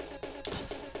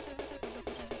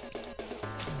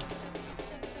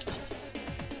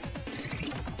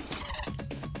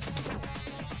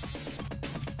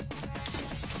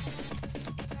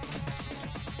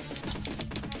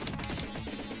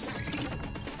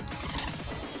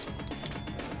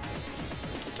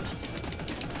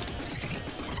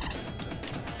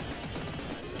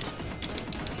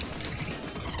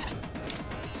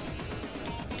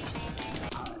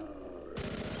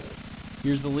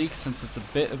 Here's a leak since it's a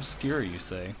bit obscure, you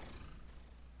say.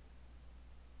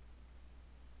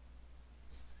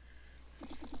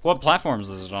 What platforms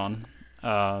is it on?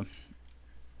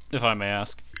 If I may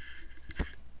ask.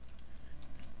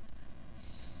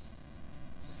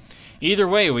 Either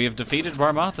way, we have defeated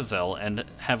Barmathazel and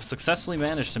have successfully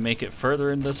managed to make it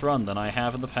further in this run than I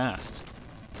have in the past.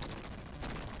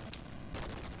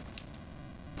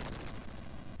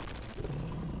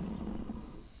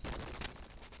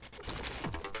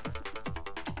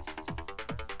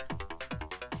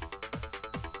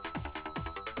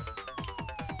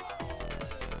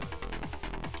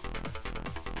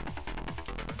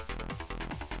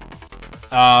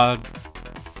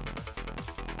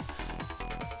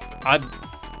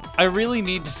 I really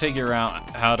need to figure out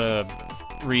how to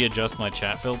readjust my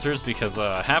chat filters because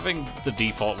having the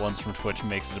default ones from Twitch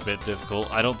makes it a bit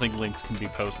difficult. I don't think links can be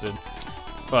posted,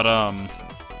 but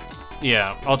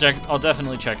yeah, I'll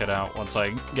definitely check it out once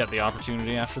I get the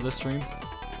opportunity after this stream.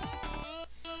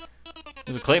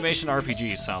 The Claymation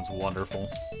RPG sounds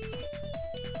wonderful.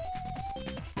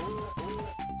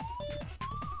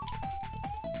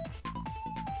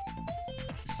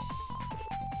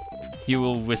 You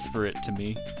will whisper it to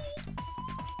me.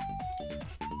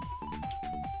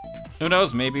 Who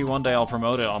knows, maybe one day I'll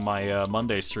promote it on my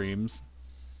Monday streams.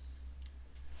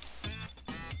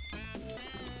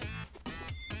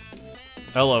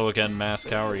 Hello again, Mask,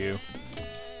 how are you?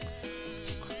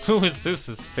 Who is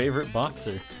Zeus's favorite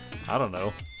boxer? I don't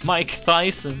know. Mike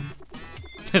Tyson!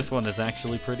 This one is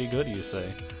actually pretty good, you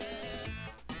say.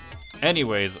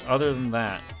 Anyways, other than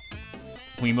that,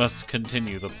 we must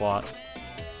continue the plot.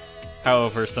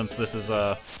 However, since this is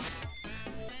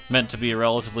meant to be a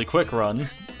relatively quick run,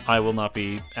 I will not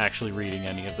be actually reading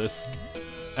any of this,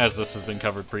 as this has been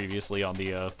covered previously on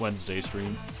the Wednesday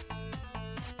stream.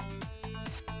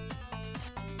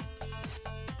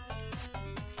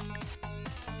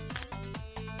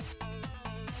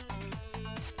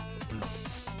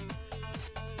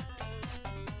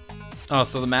 Oh,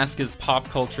 so the Mask is pop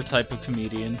culture type of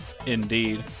comedian,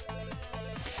 indeed.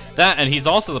 That, and he's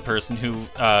also the person who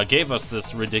gave us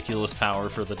this ridiculous power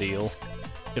for the deal.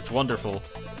 It's wonderful.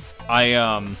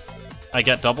 I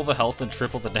get double the health and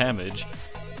triple the damage,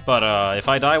 but if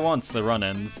I die once, the run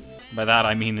ends. By that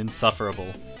I mean insufferable.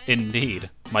 Indeed,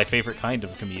 my favorite kind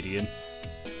of comedian.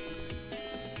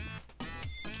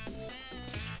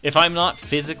 If I'm not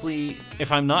physically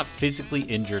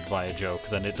injured by a joke,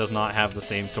 then it does not have the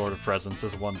same sort of presence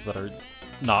as ones that are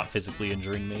not physically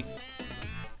injuring me.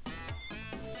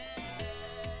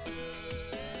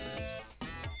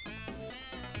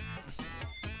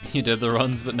 You did the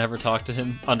runs but never talked to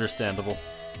him? Understandable.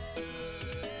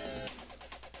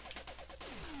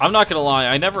 I'm not gonna lie,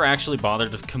 I never actually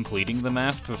bothered completing the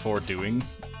Mask before doing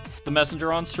the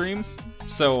Messenger on stream,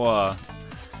 so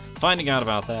finding out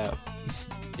about that,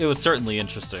 it was certainly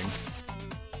interesting.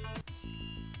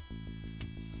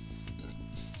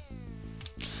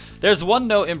 There's one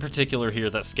note in particular here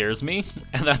that scares me,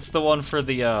 and that's the one for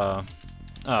the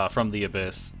from the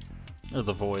Abyss, or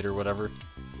the Void, or whatever.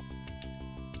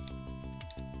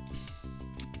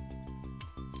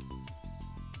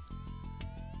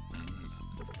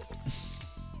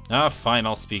 Ah, fine,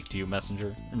 I'll speak to you,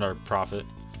 Messenger, or Prophet.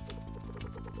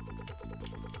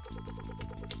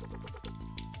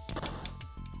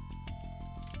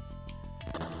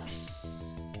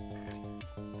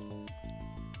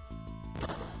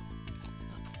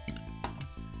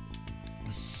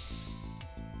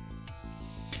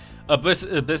 Abyss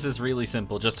is really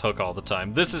simple, just hook all the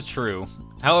time. This is true.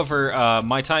 However,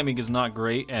 my timing is not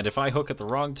great, and if I hook at the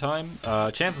wrong time,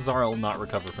 chances are I'll not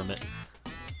recover from it.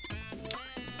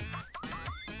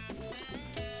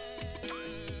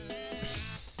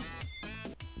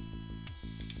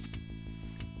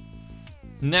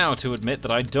 Now to admit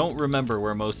that I don't remember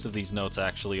where most of these notes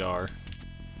actually are.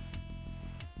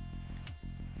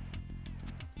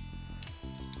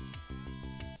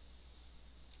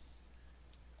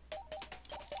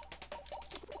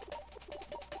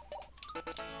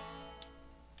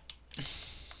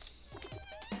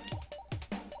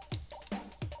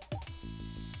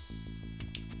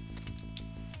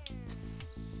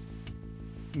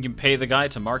 You can pay the guy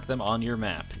to mark them on your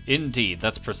map. Indeed,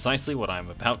 that's precisely what I'm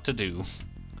about to do.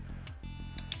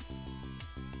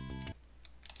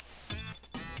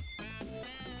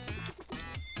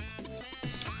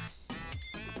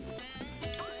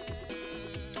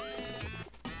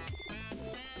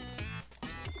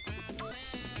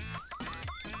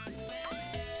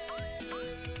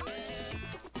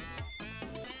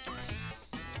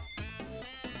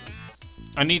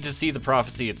 I need to see the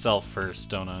prophecy itself first,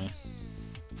 don't I?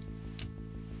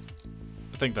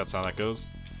 I think that's how that goes.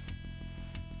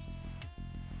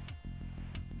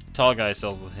 Tall guy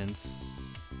sells the hints.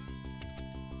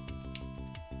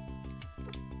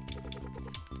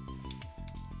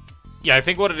 Yeah, I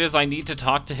think what it is, I need to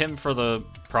talk to him for the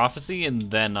prophecy, and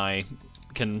then I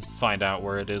can find out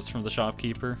where it is from the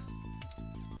shopkeeper.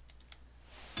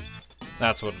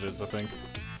 That's what it is, I think.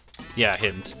 Yeah,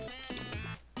 hint.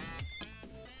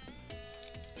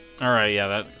 Alright, yeah,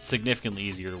 that's significantly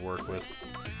easier to work with.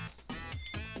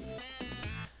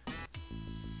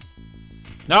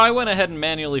 Now, I went ahead and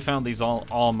manually found these all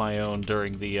on my own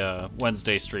during the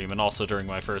Wednesday stream, and also during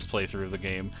my first playthrough of the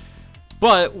game.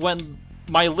 But when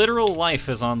my literal life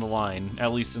is on the line,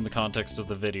 at least in the context of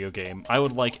the video game, I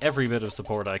would like every bit of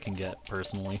support I can get,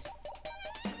 personally.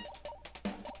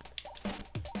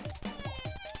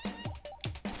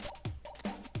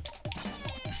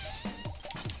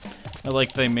 I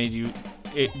like they made you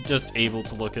just able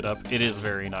to look it up. It is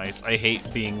very nice. I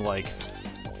hate being, like,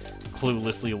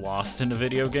 cluelessly lost in a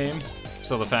video game,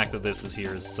 so the fact that this is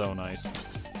here is so nice.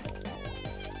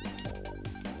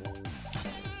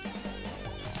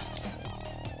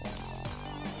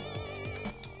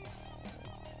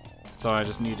 So I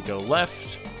just need to go left.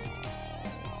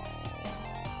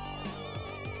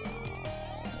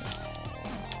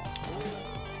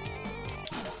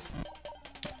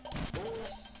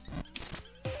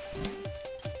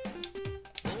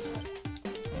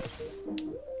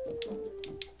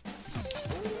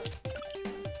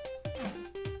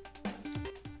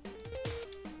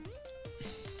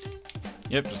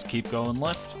 Yep, just keep going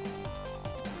left.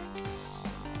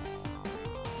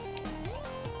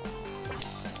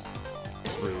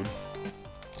 Rude.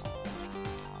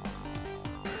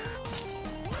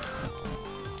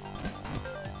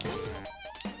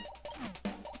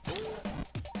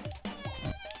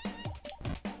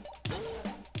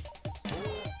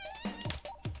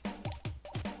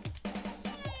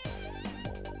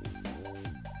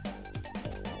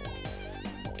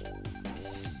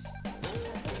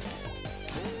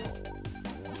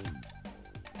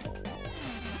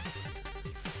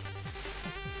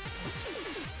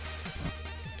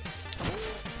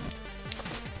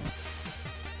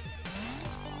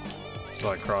 So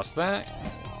I cross that,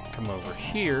 come over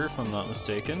here, if I'm not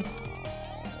mistaken.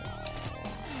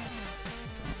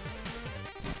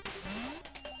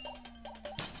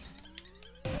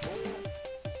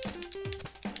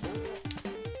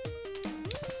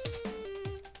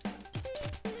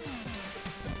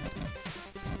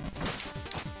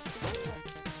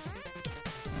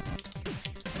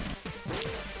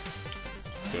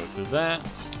 Go through that.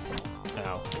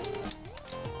 Ow.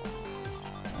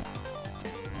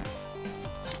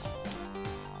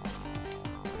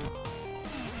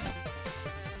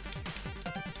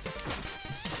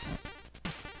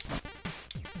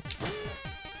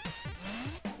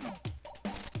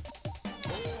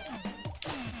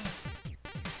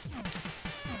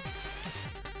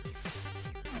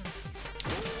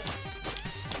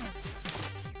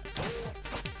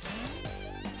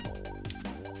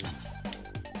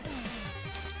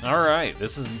 Alright,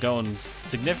 this is going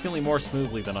significantly more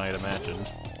smoothly than I had imagined.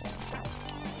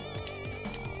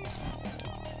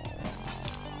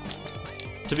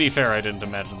 To be fair, I didn't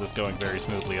imagine this going very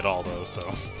smoothly at all, though,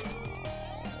 so...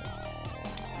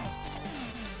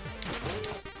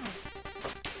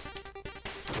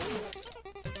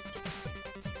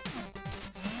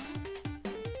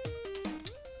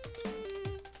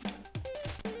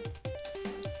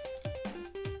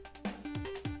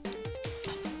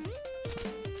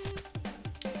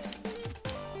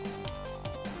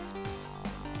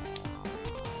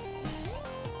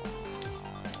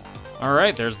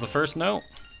 Alright, there's the first note.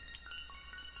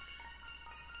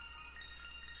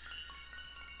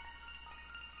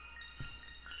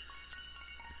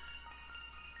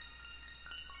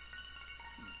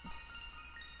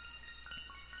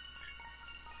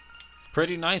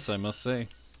 Pretty nice, I must say.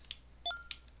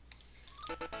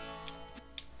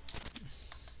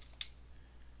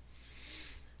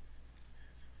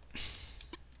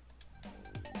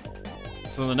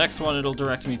 So the next one it'll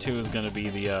direct me to is going to be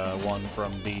the one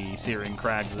from the Searing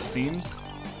Crags, it seems.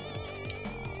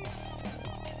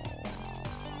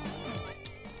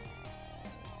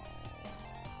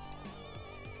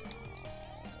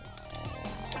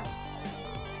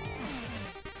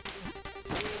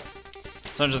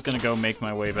 So I'm just going to go make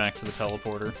my way back to the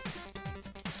teleporter.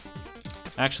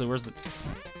 Actually, where's the...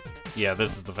 Yeah,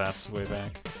 this is the fastest way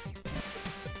back.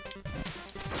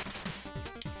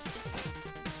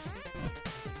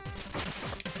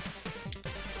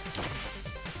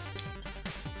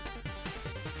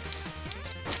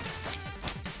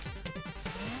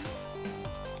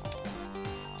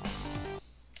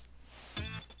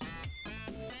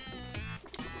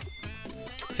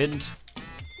 Hint.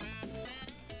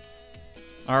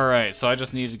 Alright, so I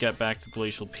just need to get back to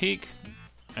Glacial Peak,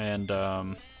 and,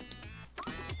 not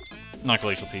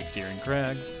Glacial Peak, Searing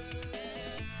Crags.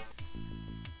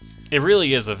 It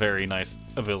really is a very nice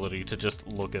ability to just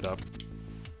look it up.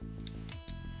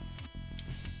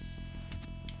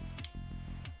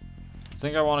 I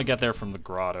think I want to get there from the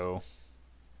grotto.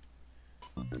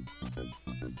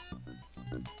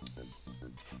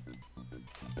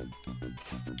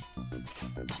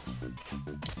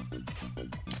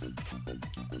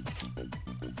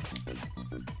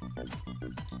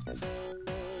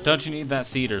 Don't you need that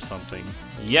seed or something?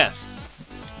 Yes.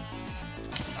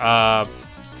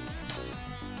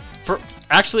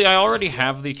 Actually, I already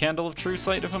have the Candle of True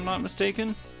Sight, if I'm not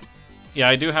mistaken. Yeah,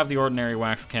 I do have the ordinary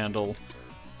wax candle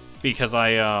because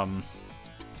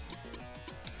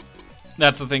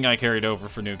that's the thing I carried over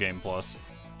for New Game Plus.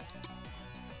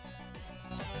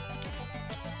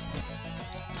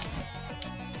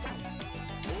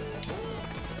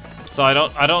 So I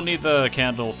don't need the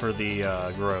candle for the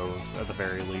grove at the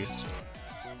very least.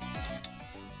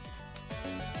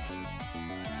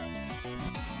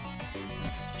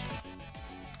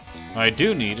 What I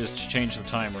do need is to change the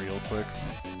time real quick.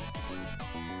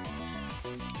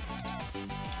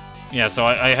 Yeah, so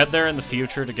I head there in the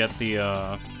future to get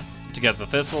the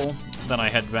thistle. Then I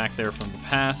head back there from the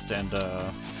past and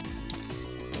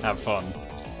have fun.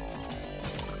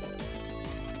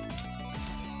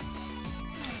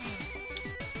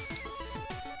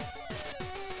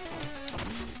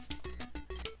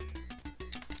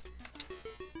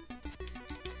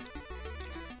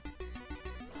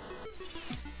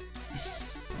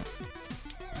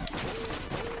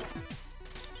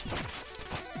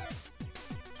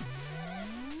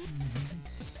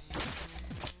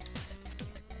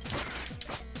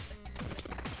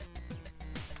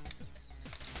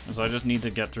 So I just need to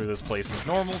get through this place as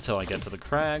normal till I get to the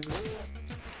crags.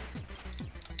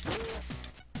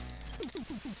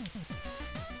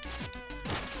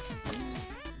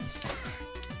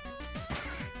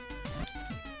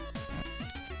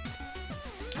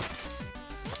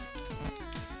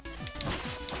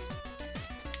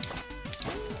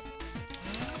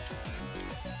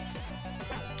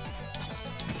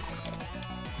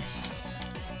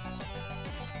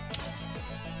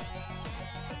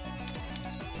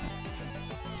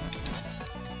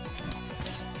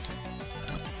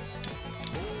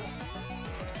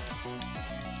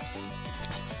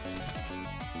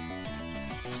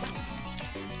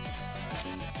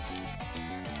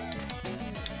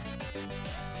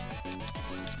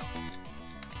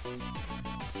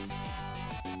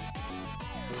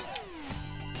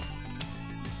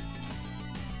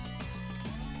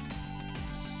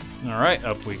 Alright,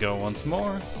 up we go once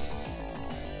more.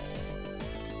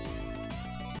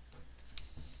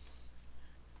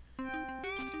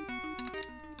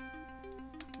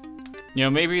 You know,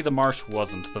 maybe the marsh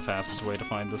wasn't the fastest way to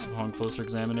find this upon closer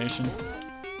examination.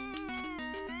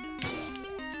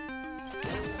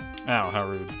 Ow, how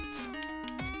rude.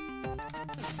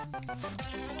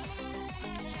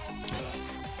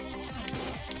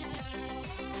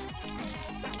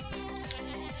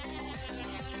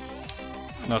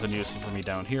 Nothing useful for me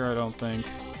down here, I don't think.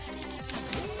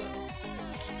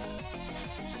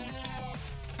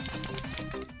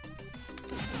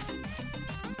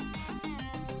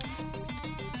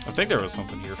 I think there was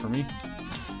something here for me.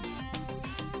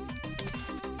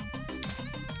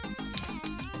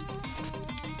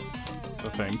 I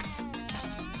think.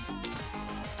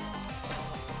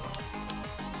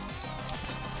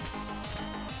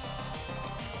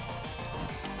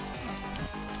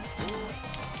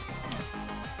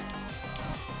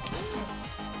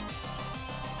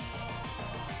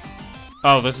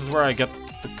 Oh, this is where I get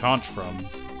the conch from.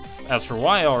 As for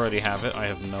why I already have it, I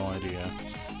have no idea.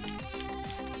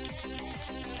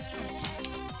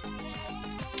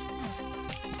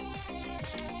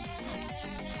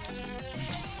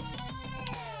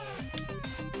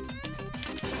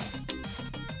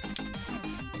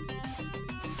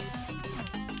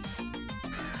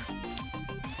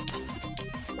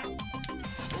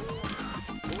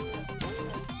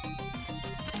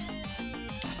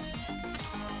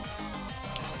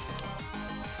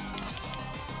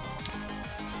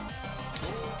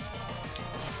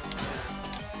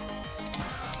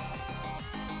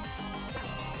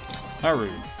 How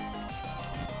rude.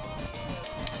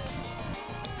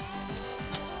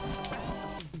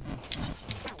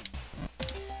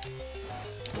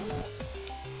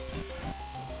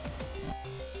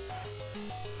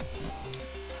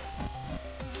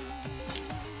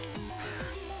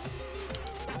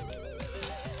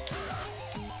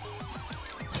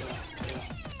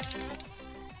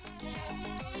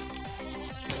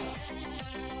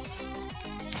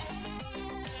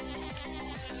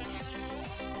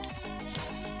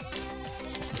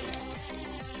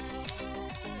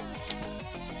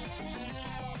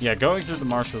 Yeah, going through the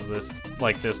marsh with this,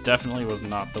 like this, definitely was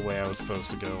not the way I was supposed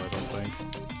to go, I don't think.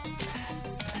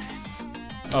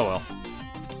 Oh well.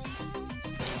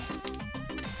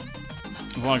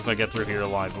 As long as I get through here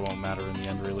alive, it won't matter in the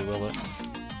end, really, will it?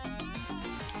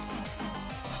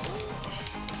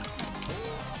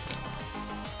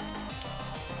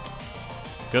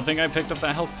 Good thing I picked up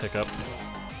that health pickup.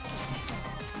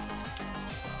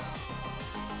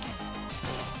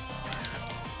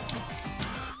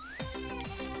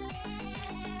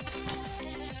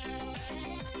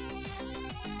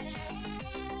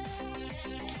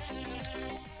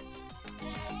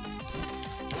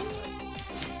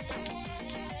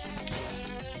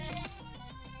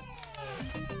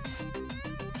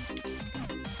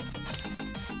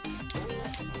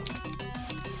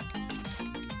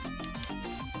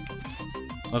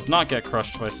 Let's not get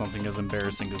crushed by something as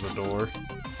embarrassing as a door.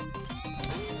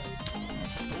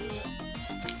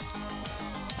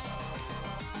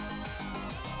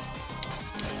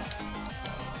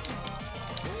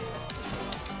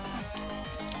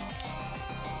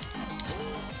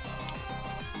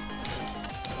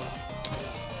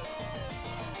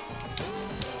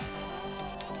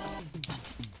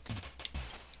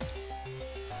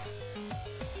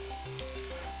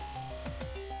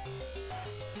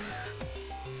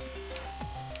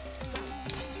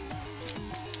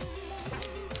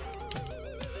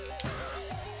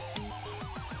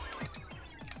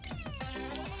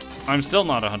 I'm still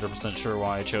not 100% sure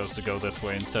why I chose to go this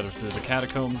way instead of through the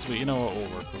catacombs, but you know what, we'll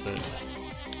work with it.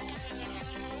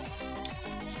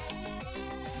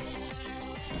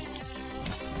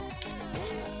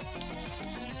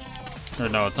 Or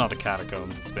no, it's not the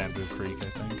catacombs, it's Bamboo Creek, I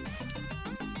think.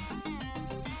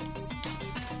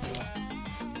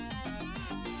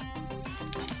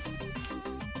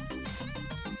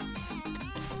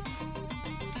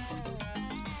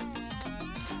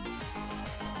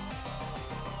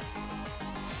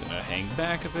 Hang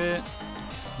back a bit,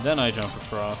 then I jump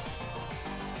across.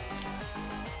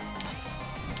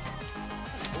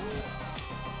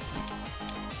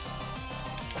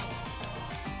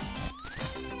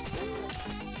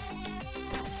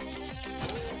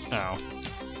 Ow.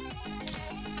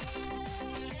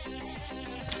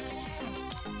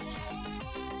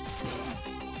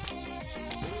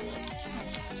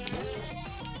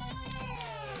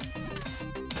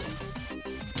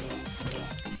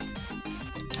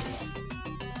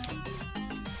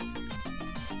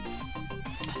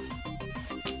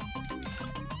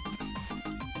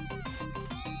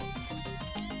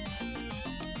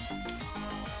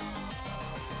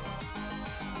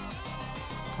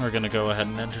 We're gonna go ahead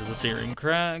and enter the Searing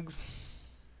Crags.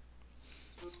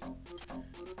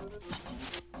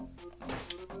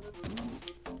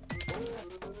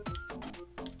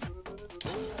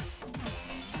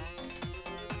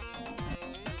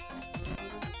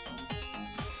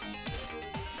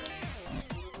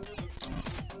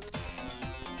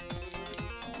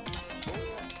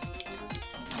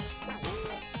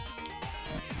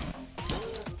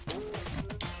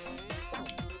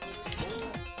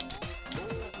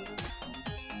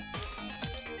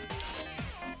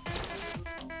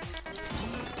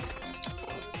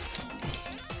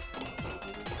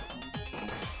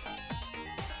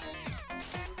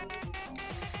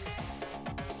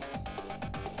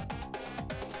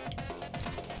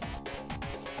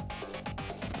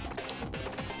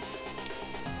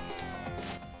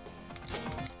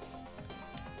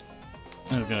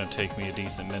 It's gonna take me a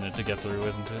decent minute to get through,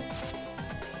 isn't it?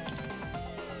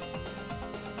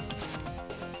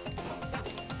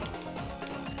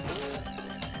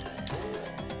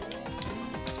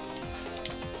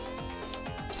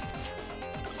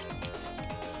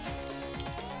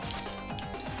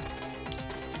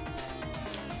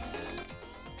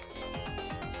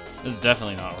 This is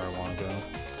definitely not where I want to go.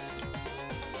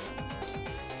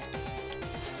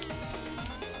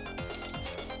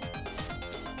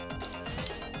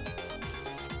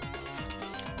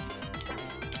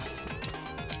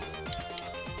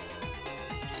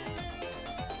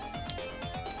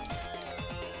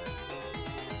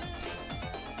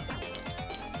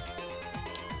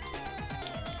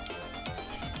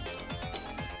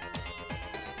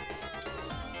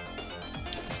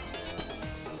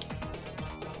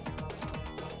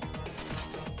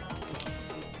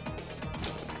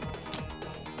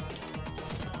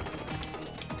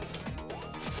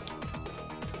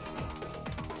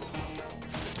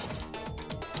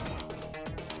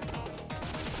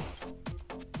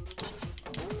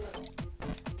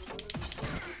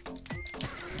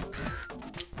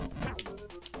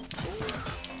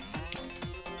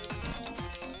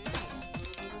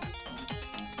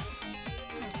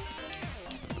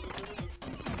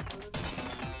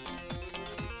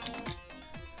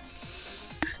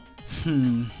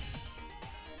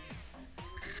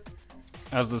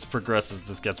 As this progresses,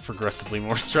 this gets progressively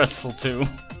more stressful too.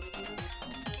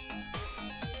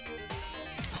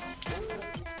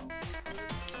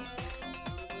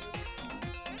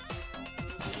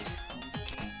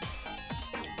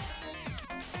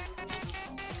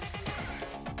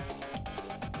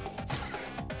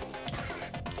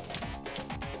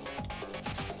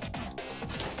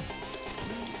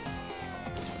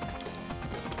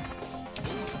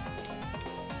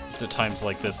 It's at times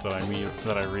like this that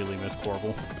I really miss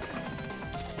Corbel.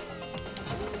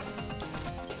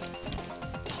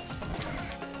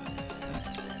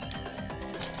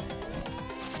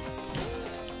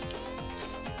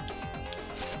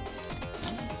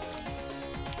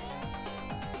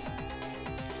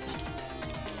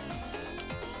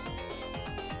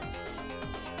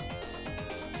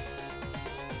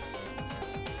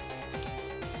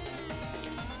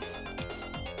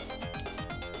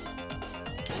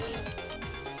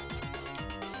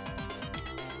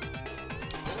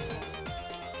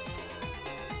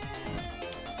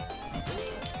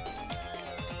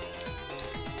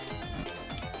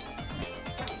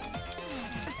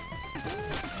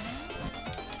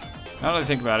 Now that I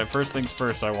think about it, first things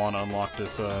first, I want to unlock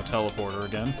this teleporter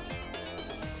again.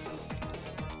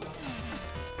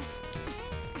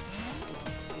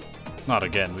 Not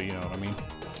again, but you know what I mean.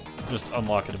 Just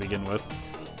unlock it to begin with.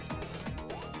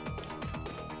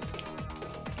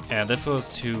 And this was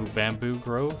to Bamboo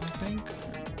Grove, I think?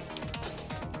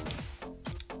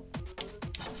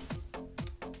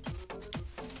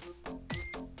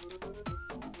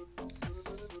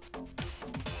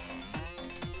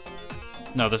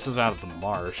 No, this is out of the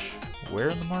marsh. Where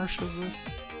in the marsh was this?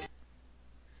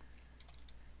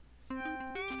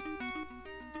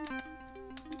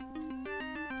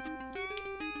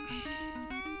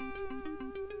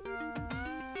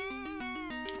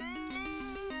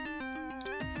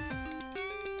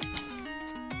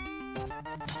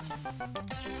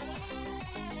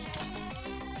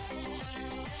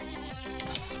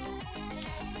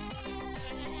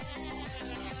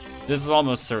 This is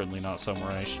almost certainly not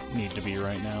somewhere I need to be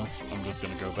right now. I'm just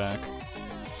gonna go back.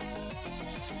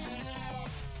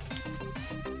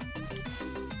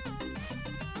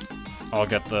 I'll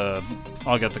get the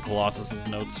Colossus's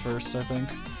notes first, I think.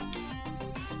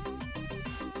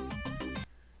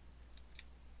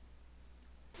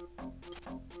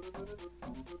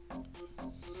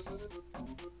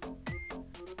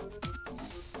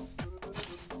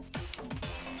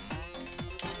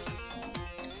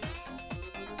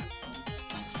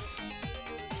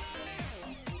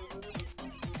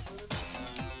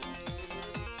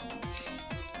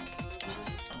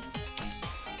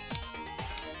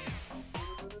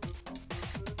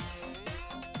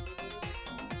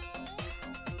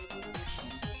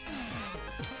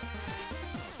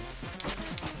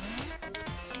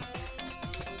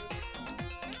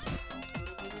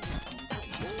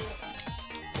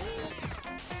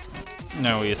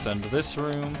 Now we ascend to this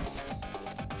room.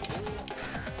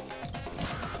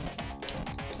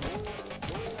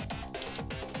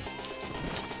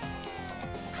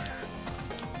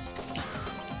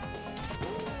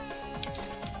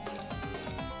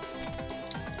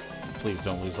 Please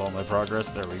don't lose all my progress.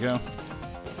 There we go.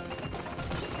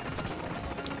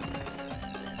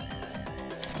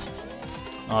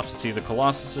 Off to see the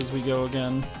Colossus as we go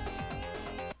again.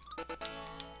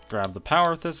 Grab the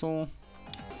Power Thistle.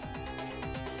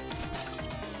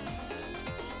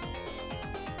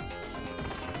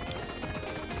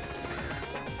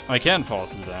 I can fall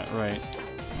through that, right.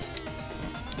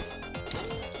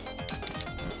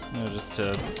 Just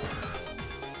to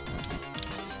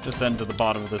descend to the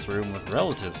bottom of this room with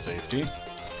relative safety.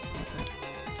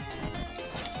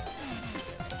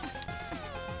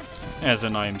 As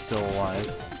in, I am still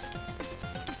alive.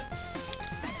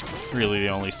 Really the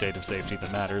only state of safety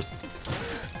that matters.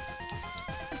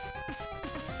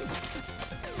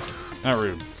 Not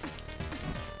rude.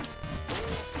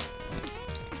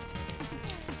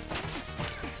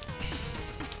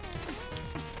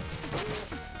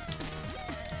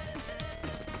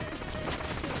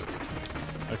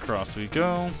 Across we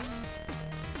go.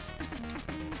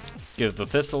 Give the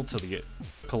thistle to the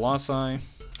colossi.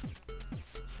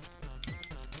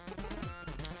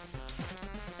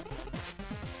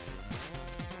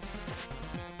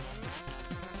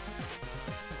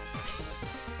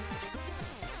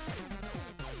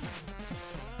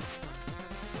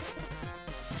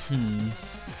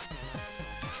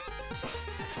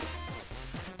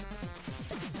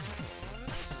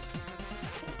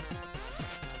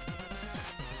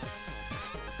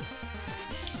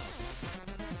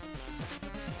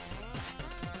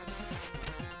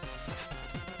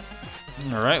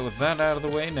 Alright, with that out of the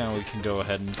way, now we can go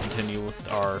ahead and continue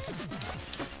with our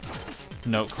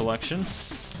note collection.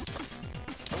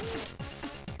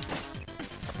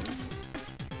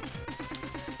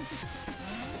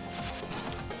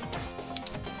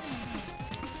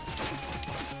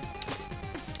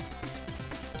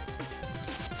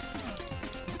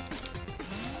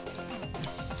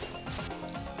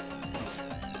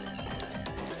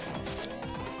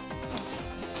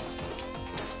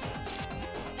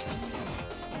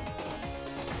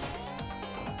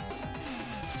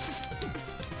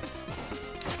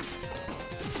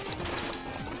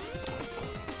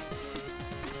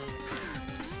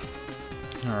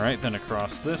 Alright, then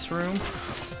across this room.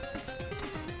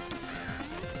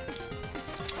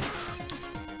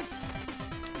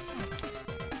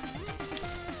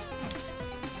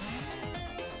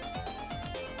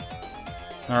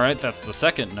 Alright, that's the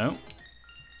second note.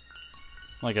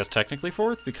 Well, I guess technically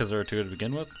fourth, because there are two to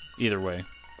begin with. Either way.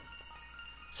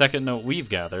 Second note we've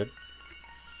gathered.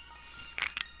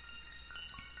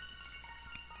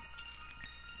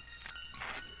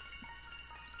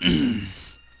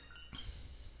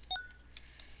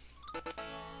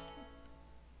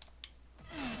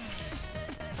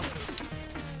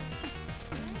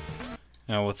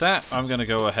 Now with that, I'm going to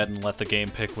go ahead and let the game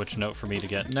pick which note for me to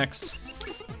get next.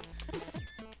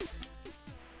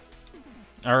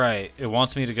 Alright, it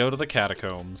wants me to go to the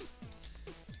catacombs.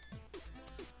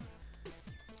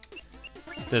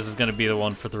 This is going to be the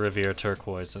one for the Riviera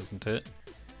Turquoise, isn't it?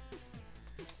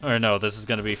 Or no, this is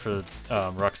going to be for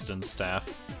Ruxton's staff.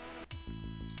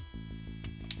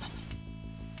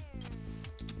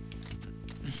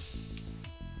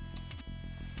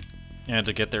 And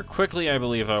to get there quickly, I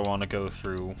believe I want to go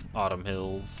through Autumn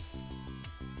Hills.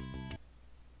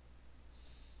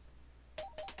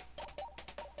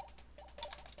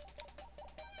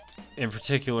 In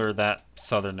particular, that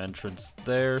southern entrance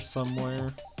there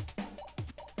somewhere.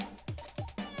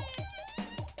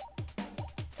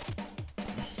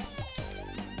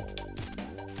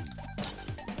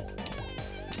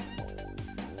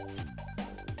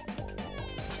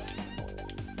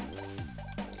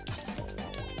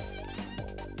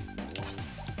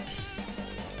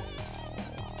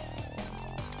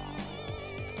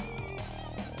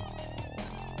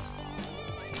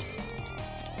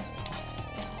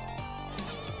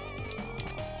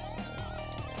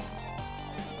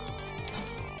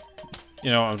 You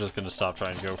know, I'm just gonna stop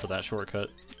trying to go for that shortcut.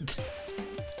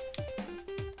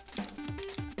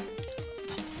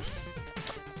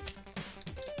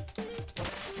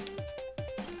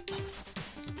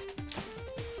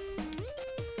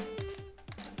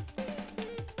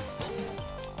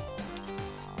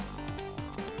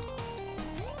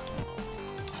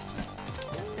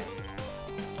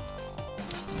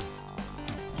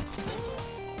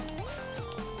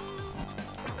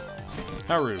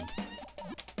 How rude.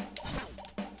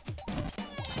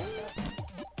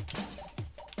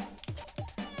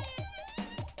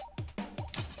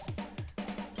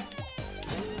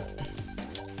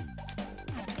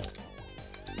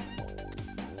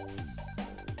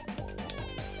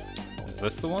 Is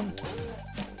this the one?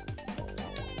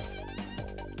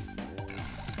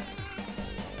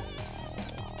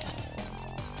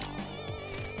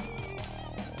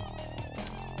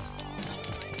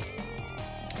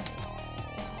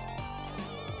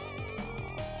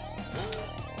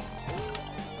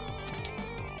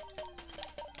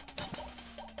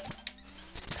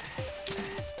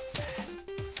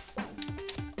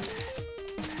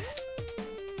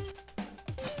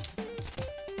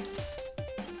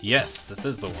 Yes, this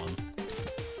is the one.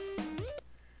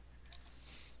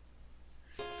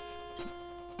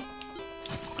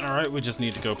 Alright, we just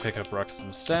need to go pick up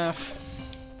Ruxton's staff.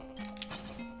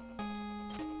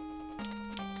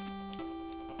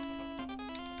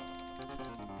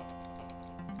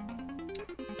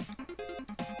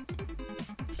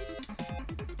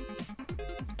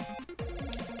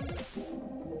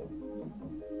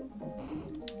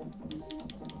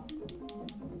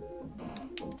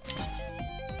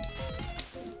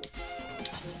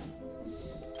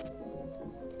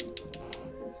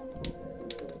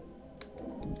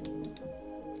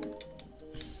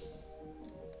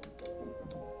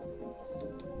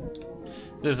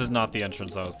 This is not the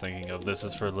entrance I was thinking of. This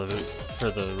is for the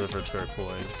River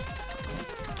Turquoise.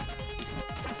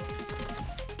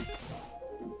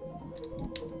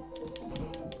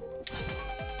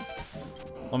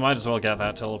 Well, I might as well get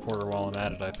that teleporter while I'm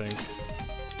at it, I think.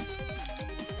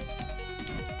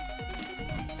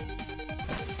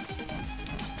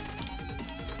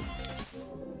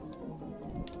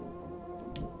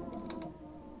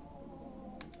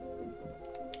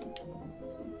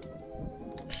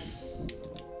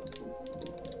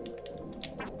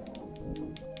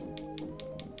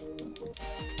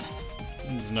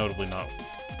 This is notably not...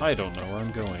 I don't know where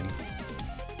I'm going.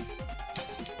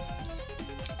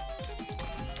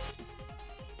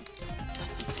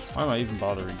 Why am I even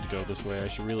bothering to go this way?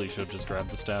 I really should just grab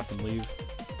the staff and leave.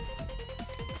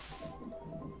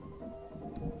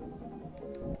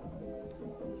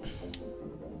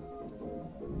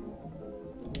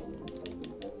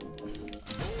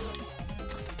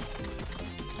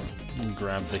 And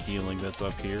grab the healing that's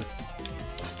up here.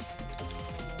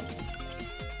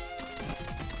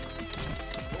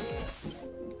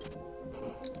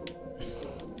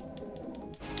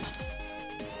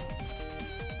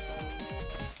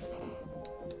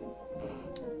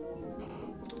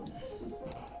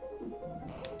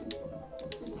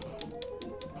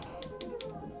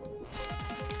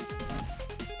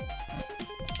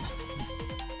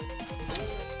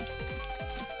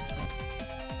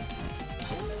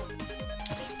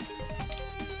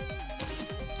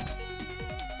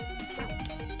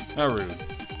 How rude.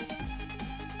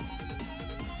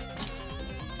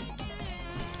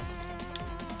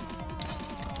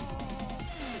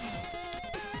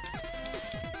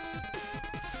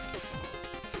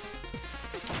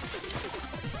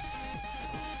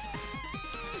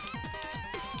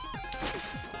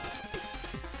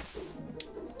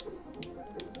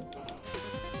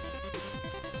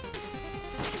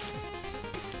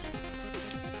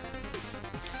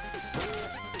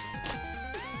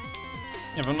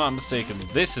 If I'm not mistaken,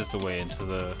 this is the way into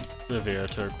the Riviera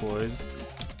Turquoise.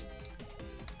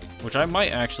 Which I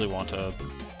might actually want to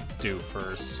do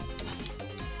first.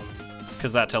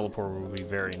 Because that teleporter would be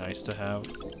very nice to have.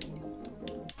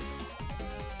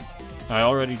 I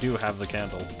already do have the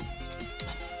candle.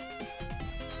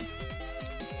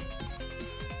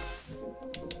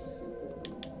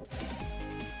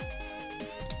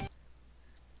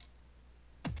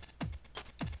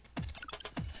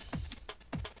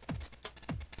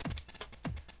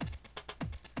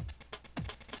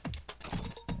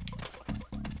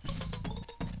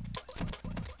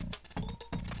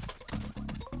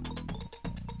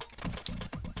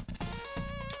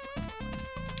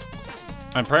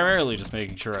 I'm primarily just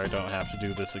making sure I don't have to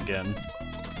do this again.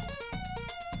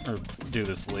 Or do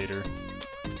this later.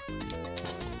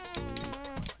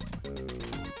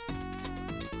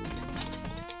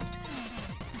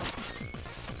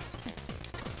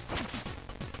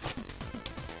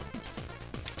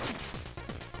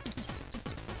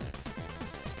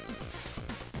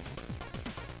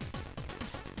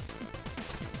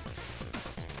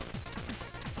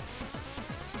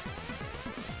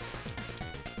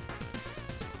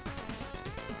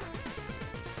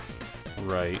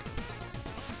 Right.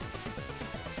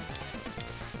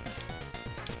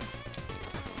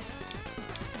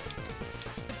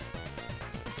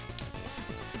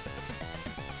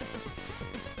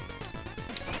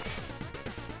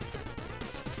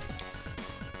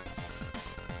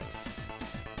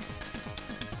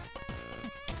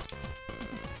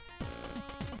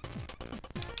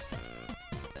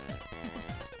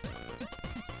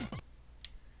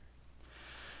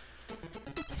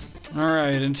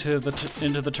 Alright, into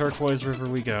the Turquoise River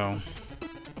we go.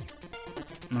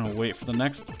 I'm gonna wait for the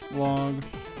next log.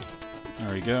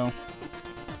 There we go.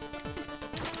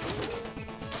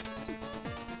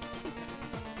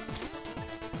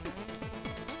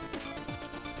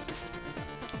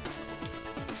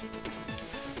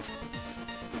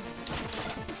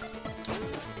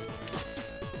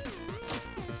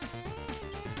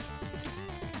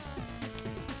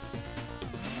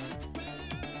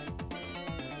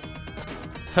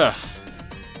 Huh.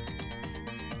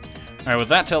 Alright, with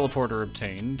that teleporter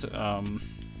obtained,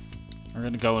 we're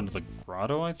gonna go into the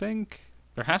grotto, I think?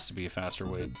 There has to be a faster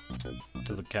way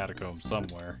to the catacomb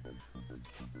somewhere.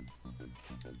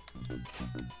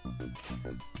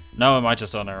 No, it might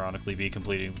just unironically be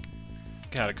completing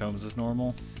catacombs as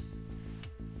normal.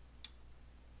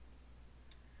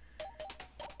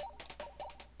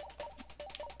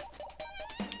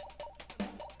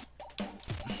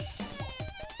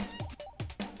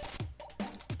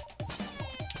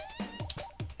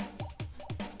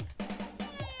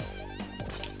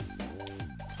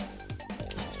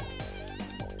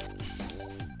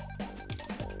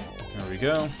 we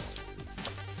go.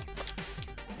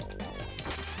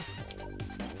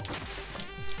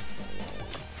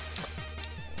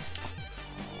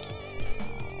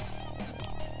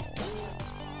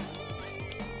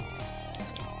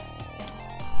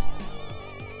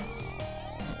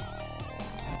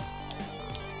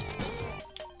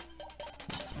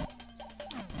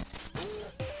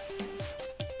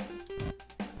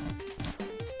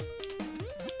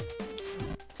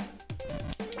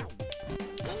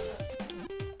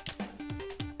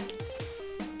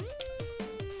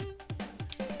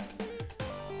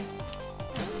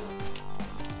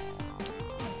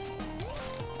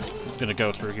 Gonna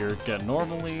go through here again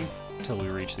normally until we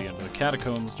reach the end of the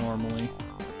catacombs normally.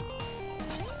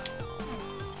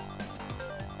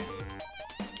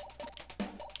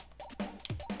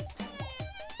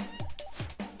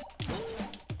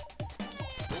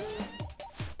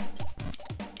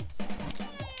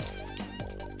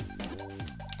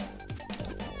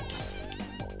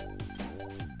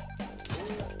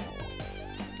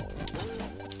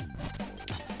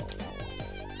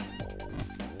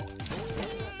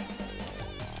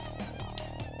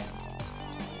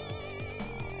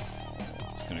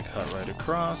 Gonna cut right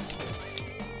across.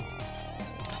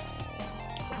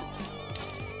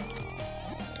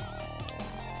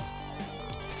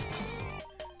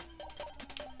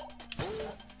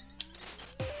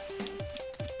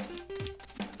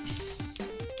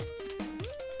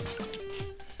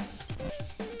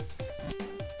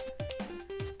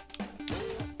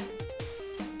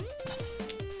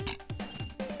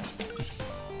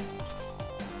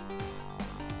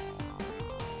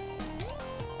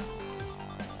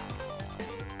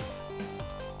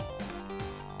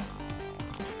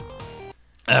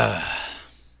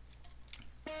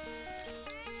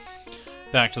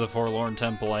 Back to the Forlorn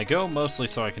Temple I go, mostly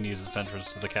so I can use its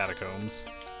entrance to the catacombs.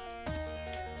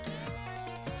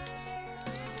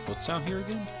 What's down here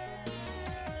again?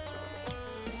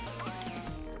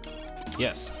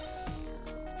 Yes.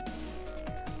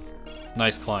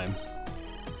 Nice climb.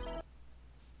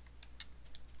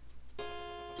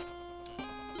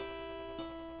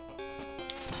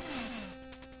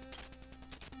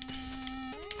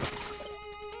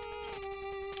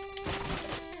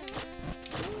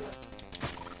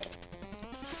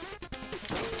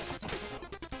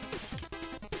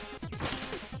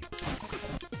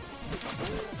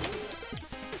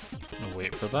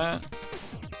 Wait for that.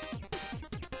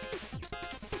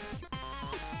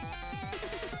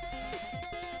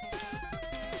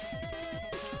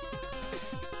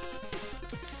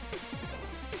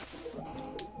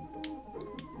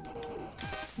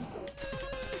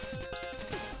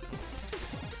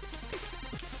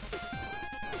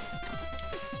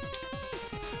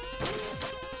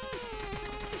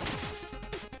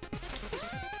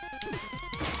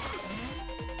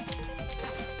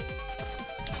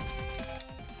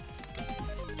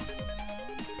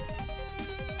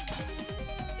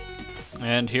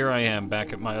 And here I am,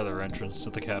 back at my other entrance to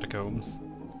the catacombs.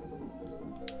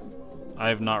 I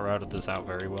have not routed this out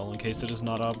very well, in case it is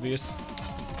not obvious.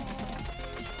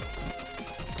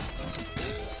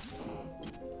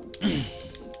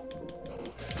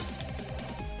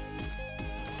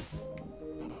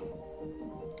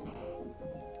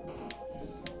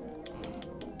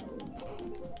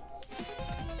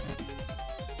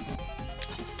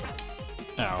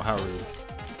 Ow, how rude.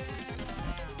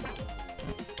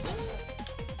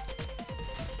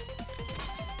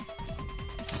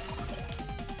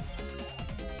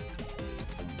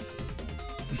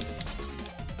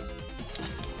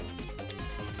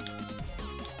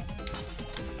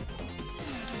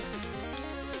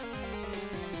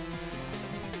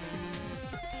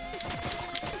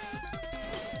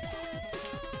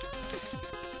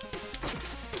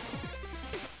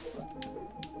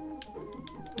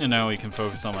 And now we can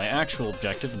focus on my actual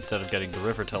objective instead of getting the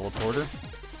river teleporter.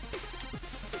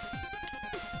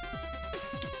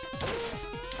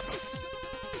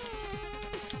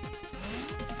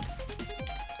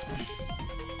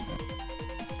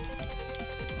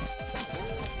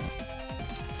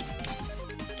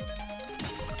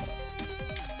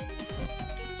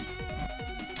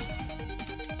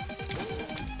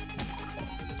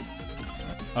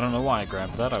 I don't know why I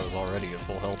grabbed that, I was already at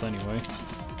full health anyway.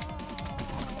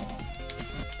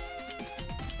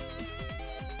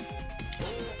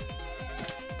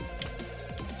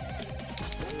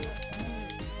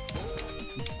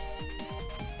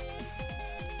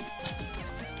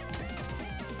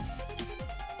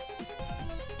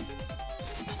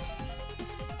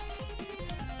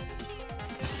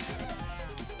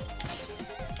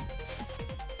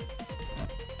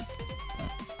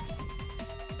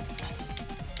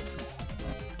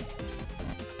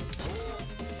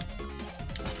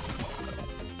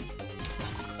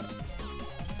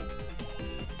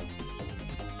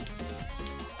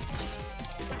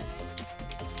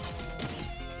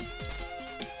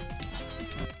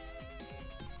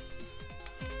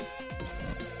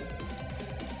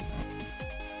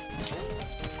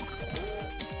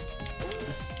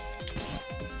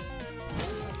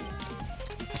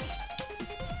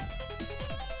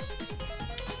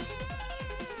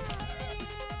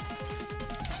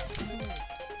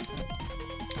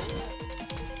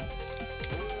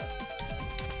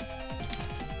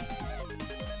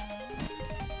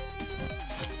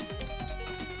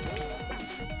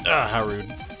 Ah, how rude.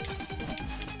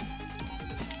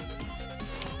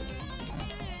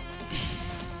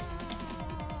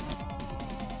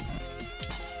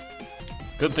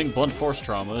 Good thing blunt force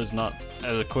trauma is not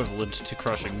as equivalent to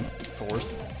crushing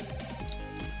force.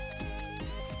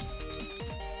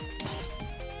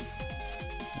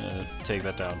 Take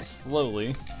that down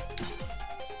slowly.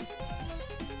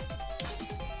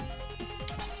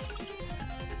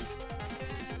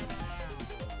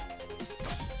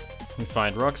 We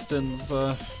find Ruxton's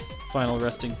final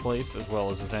resting place as well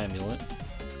as his amulet.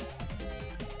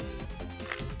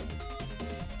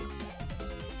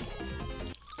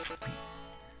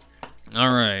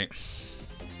 Alright.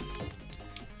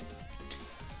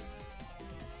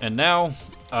 And now,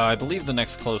 I believe the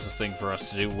next closest thing for us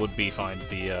to do would be find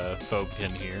the foe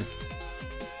pin here.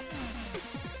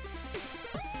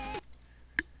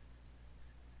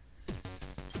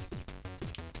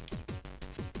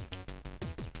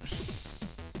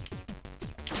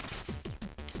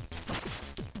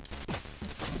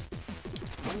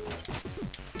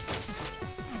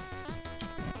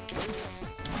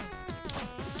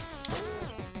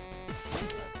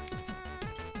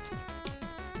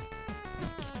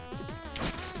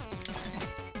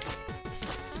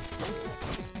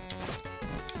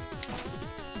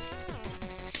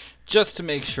 Just to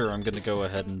make sure, I'm gonna go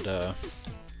ahead and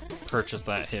purchase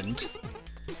that hint.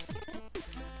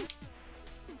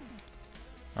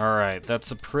 Alright,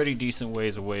 that's a pretty decent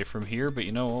ways away from here, but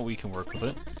you know what, we can work with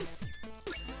it.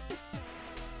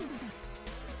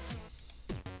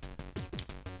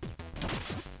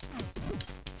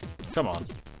 Come on.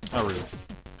 How rude.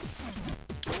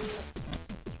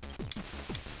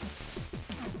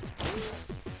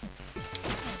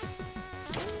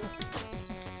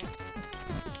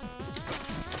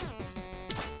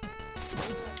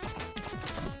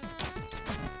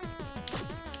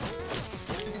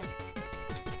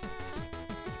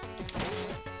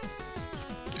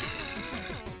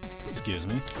 Excuse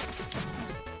me.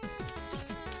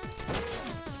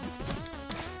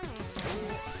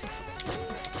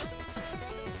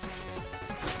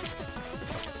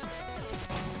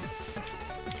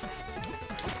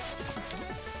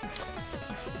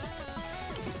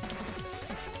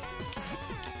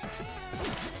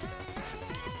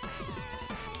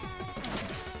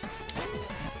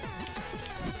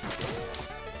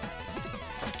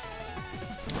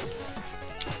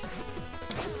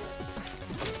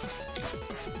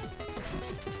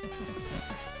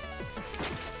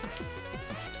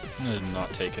 I did not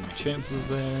take any chances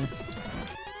there.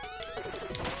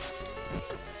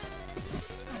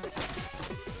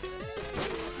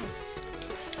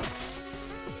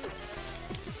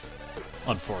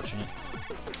 Unfortunate.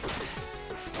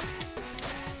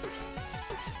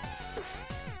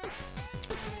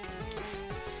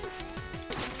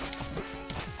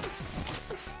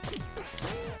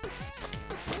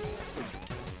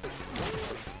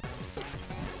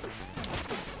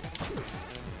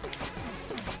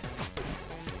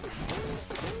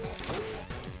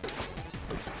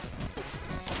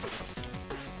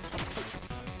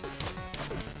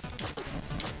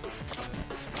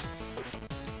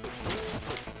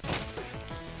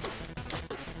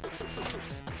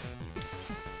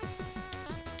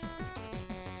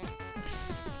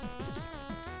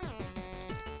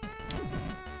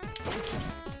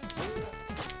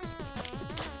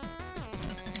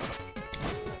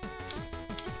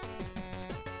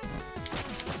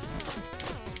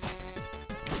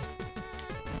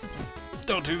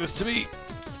 Don't do this to me!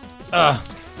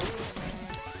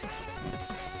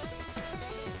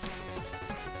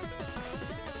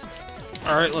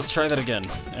 Alright, let's try that again,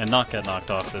 and not get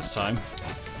knocked off this time.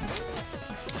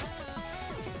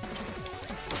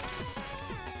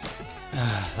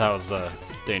 That was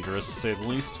dangerous to say the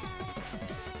least.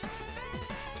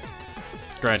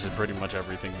 Granted, pretty much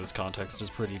everything in this context is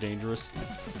pretty dangerous.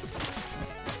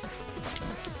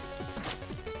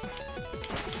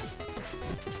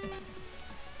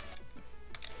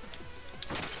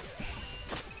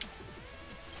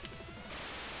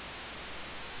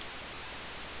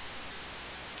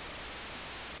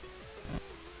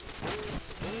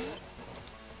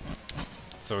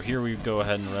 So here we go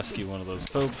ahead and rescue one of those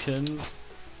Phobekins.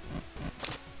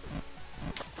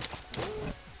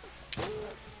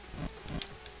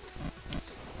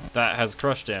 That has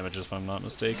crush damage, if I'm not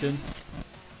mistaken.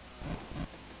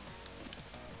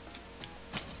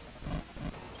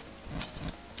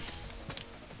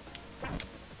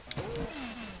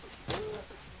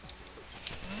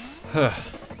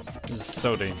 This is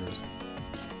so dangerous.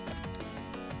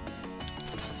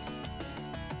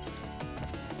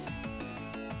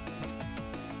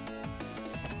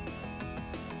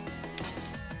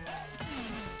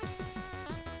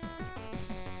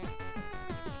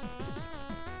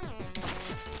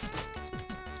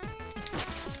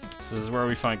 This is where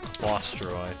we find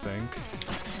Claustro, I think.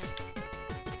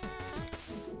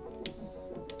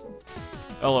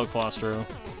 Hello, Claustro.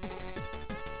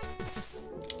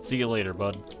 See you later,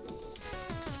 bud.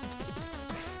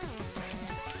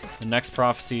 The next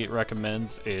prophecy it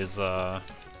recommends is,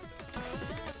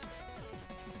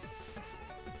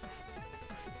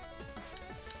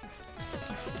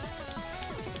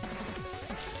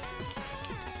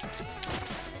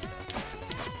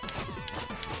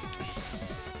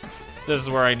 this is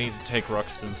where I need to take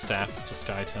Ruxton's staff to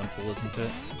Sky Temple, isn't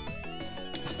it?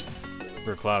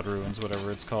 Or Cloud Ruins,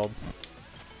 whatever it's called.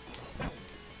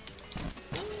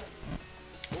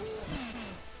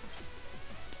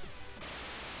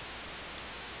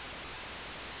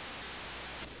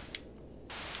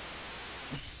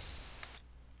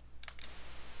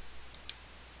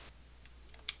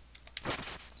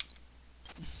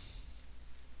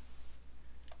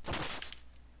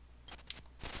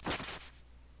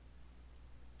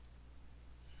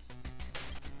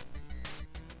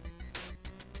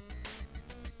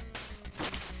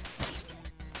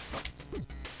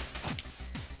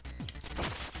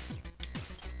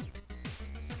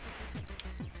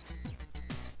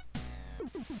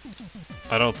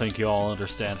 I don't think you all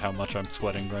understand how much I'm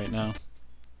sweating right now.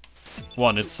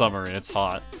 1, it's summer and it's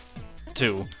hot.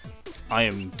 2, I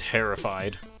am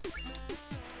terrified.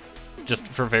 Just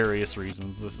for various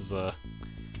reasons. This is a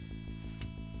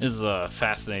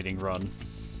fascinating run.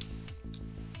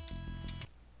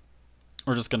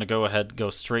 We're just gonna go ahead,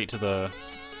 go straight to the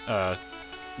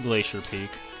Glacial Peak.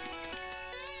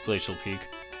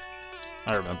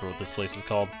 I remember what this place is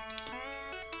called.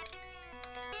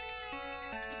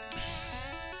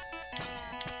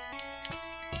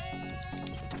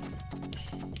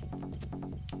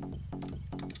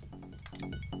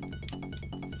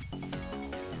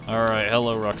 Alright,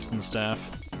 hello Ruxton staff.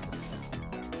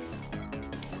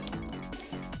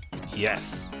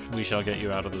 Yes, we shall get you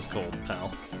out of this cold,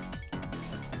 pal.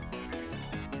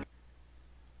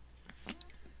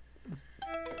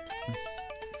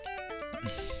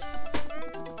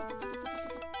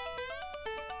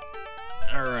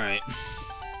 Alright.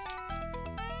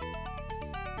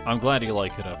 I'm glad you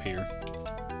like it up here.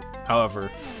 However,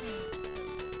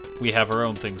 we have our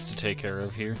own things to take care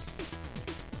of here.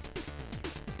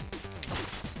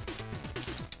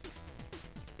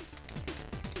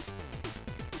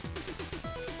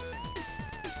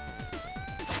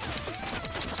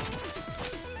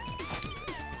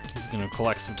 Gonna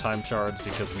collect some time shards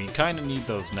because we kind of need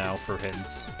those now for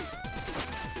hints.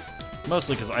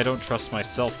 Mostly because I don't trust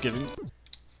myself giving...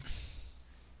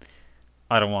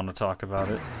 I don't want to talk about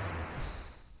it.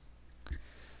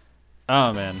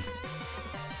 Oh man.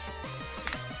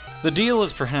 The deal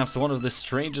is perhaps one of the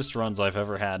strangest runs I've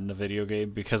ever had in a video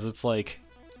game because it's like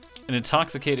an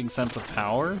intoxicating sense of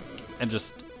power and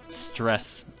just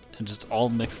stress and just all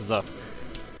mixes up.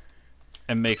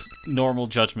 And makes normal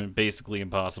judgment basically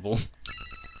impossible.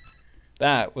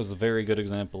 That was a very good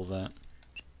example of that.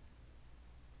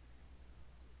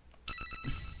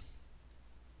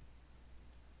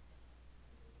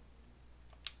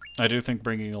 I do think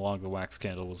bringing along the wax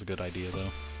candle was a good idea, though.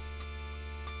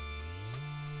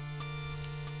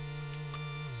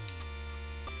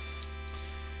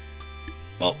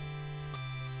 Well,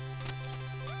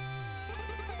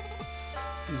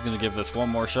 he's gonna give this one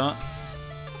more shot.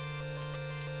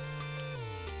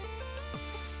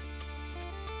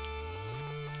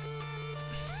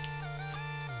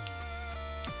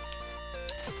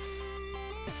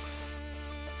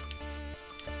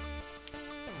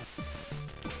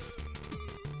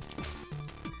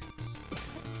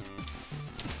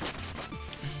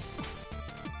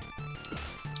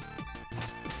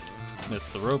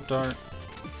 Missed the rope dart.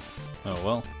 Oh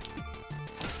well.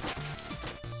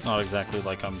 Not exactly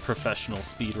like I'm a professional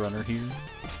speedrunner here.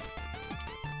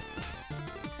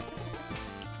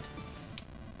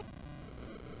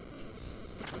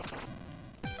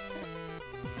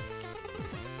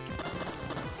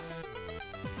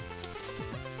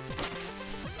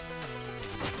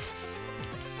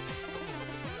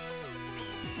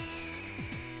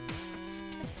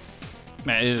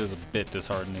 Man, it is a bit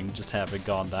disheartening just having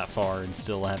gone that far and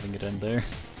still having it end there.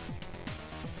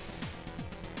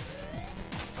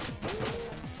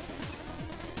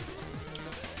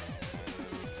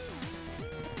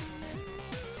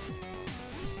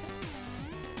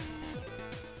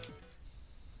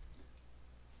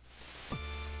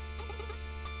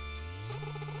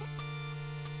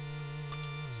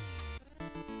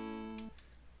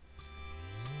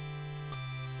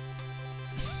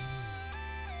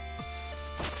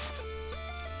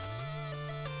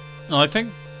 I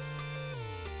think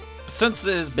since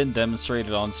it has been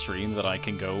demonstrated on stream that I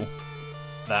can go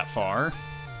that far,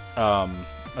 I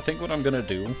think what I'm gonna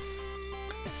do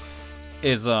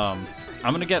is I'm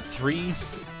gonna get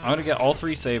all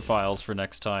 3 save files for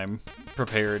next time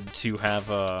prepared to have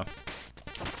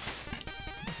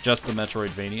just the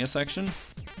Metroidvania section.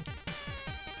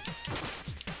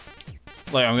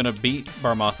 Like, I'm gonna beat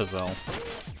Barmathazel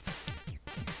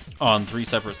on 3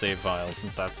 separate save files,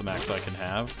 since that's the max I can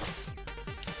have.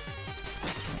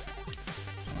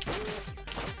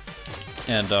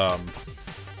 And,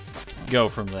 go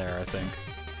from there, I think.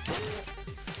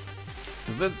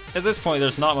 'Cause at this point,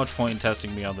 there's not much point in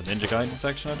testing me on the Ninja Gaiden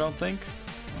section, I don't think.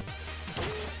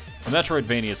 The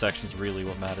Metroidvania section is really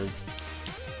what matters.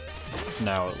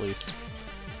 Now, at least.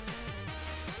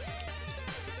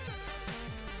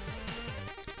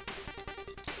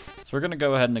 So we're gonna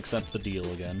go ahead and accept the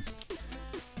deal again.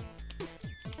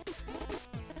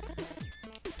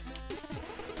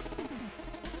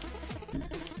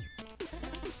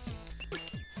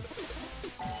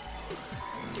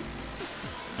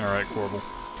 Alright, Corbel.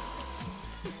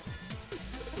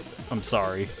 I'm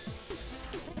sorry.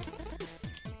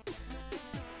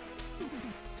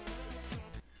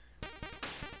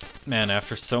 Man,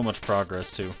 after so much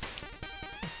progress, too.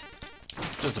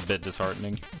 Just a bit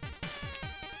disheartening.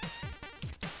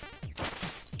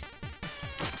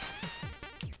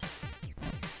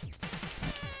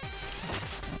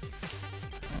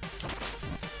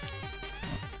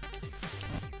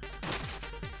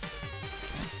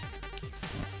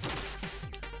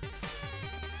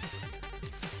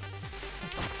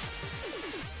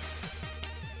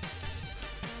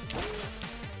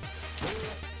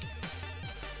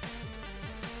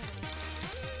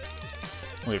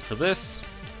 Wait for this.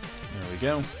 There we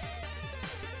go.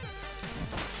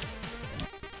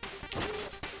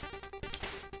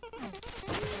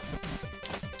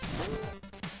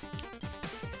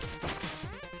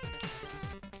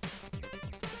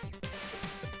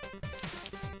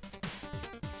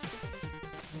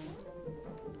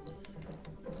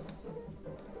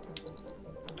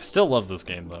 I still love this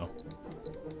game, though.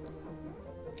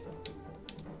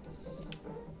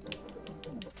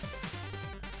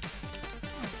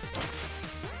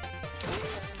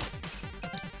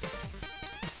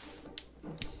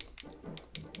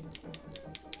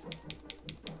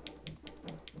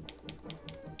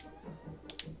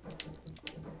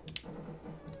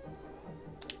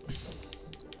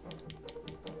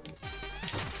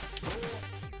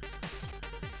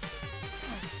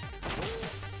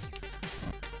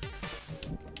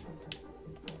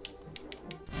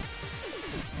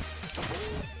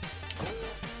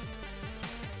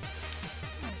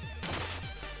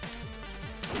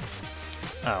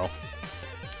 Ow.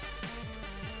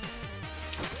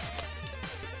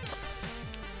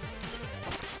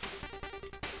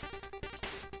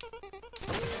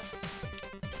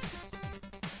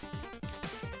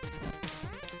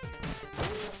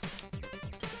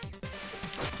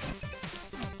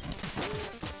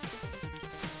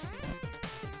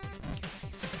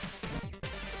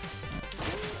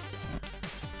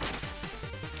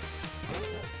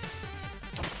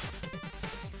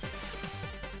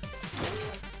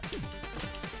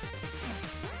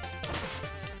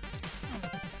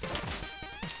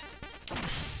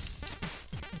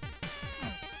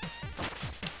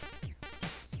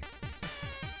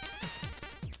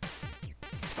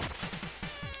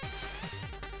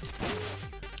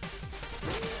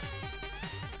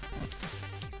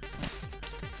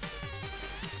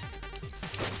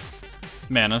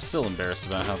 Man, I'm still embarrassed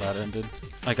about how that ended.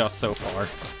 I got so far.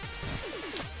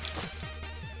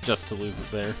 Just to lose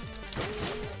it there.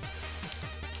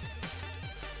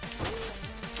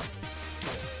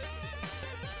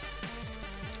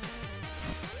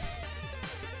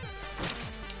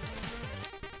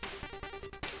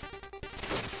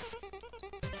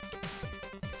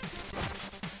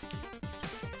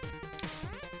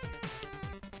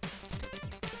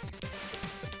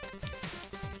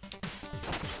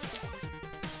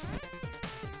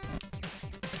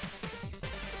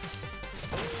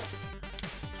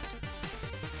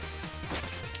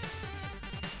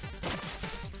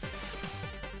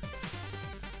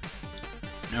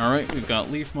 Alright, we've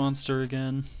got Leaf Monster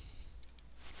again.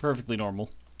 Perfectly normal.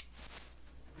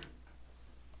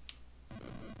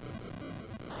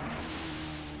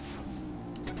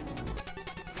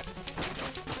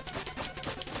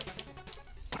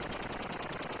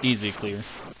 Easy clear.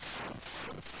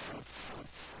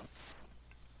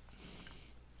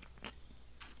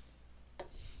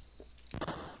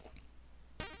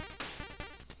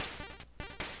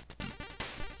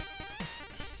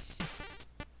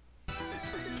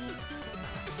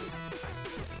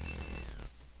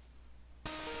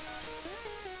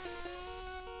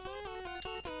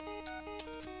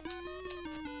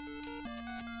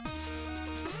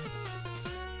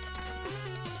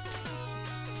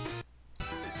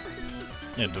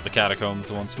 Into the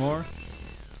catacombs once more.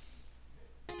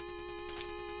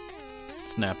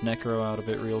 Snap Necro out of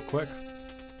it real quick.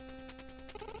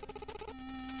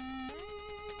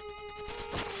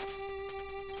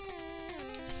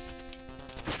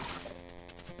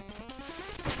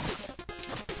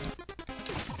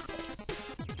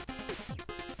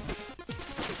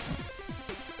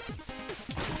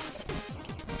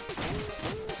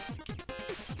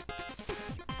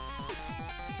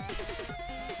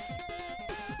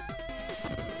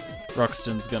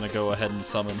 Ruxton's gonna go ahead and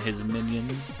summon his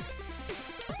minions.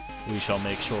 We shall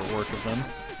make short work of them.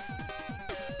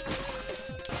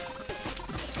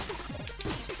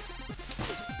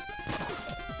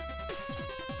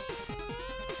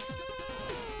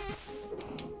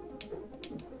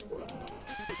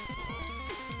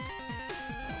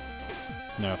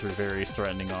 Now through various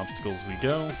threatening obstacles we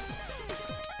go.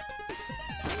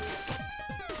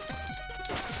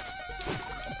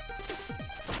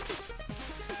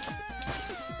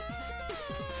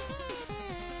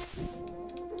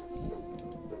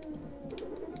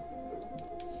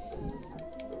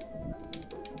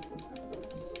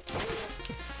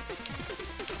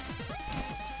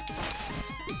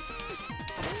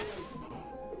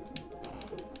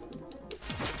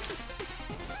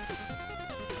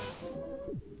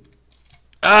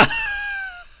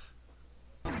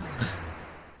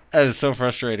 That is so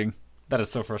frustrating. That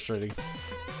is so frustrating.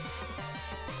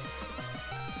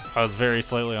 I was very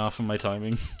slightly off in my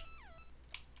timing.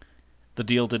 The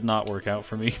deal did not work out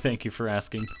for me. Thank you for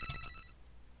asking.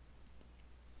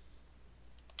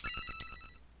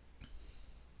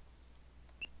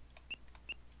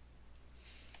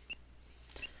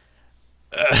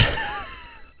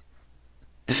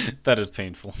 That is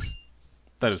painful.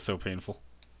 That is so painful.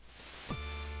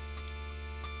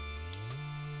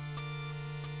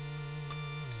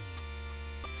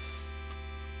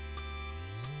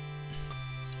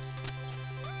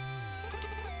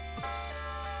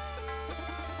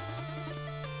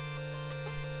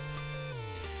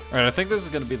 Alright, I think this is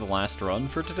going to be the last run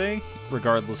for today,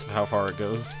 regardless of how far it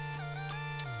goes.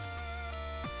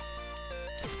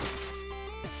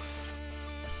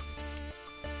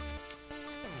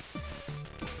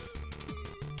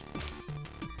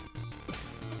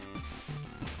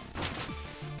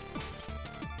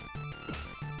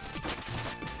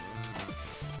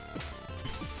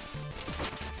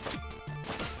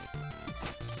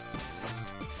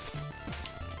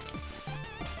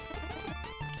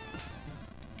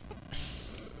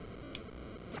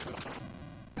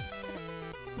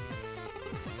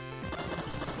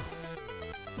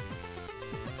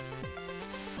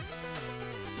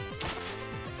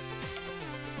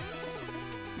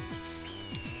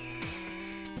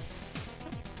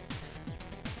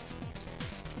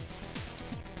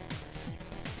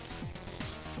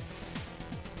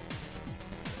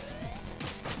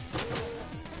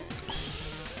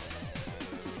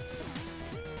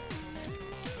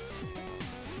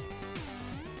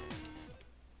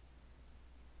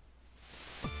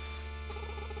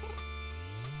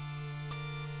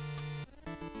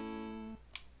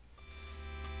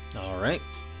 Alright,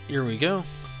 here we go.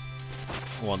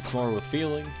 Once more with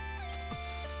feeling.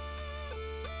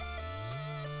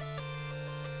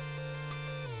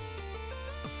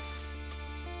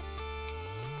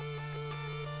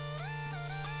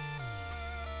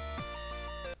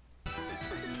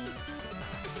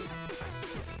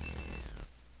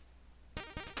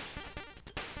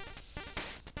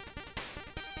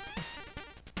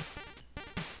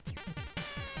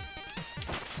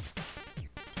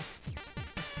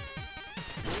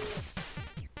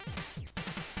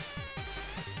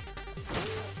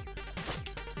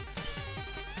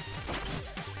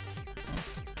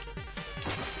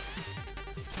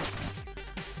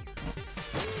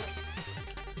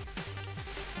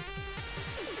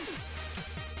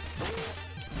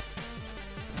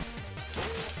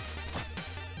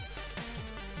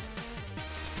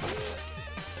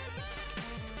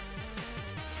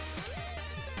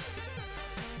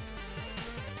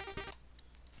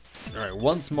 Alright,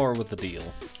 once more with the deal.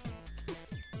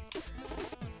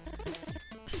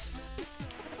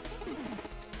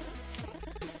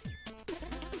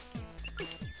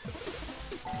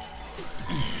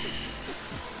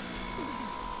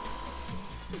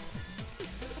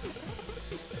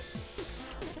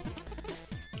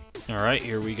 Alright,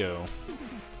 here we go.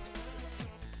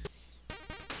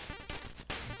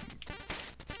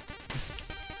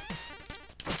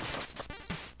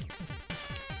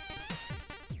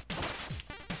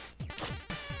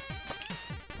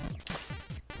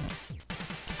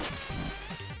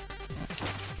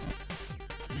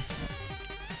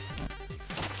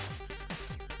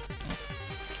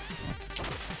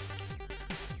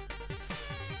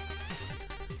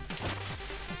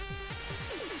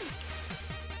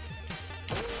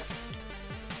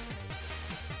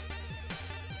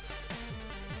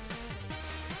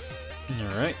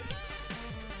 Alright.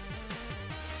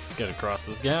 Let's get across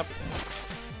this gap.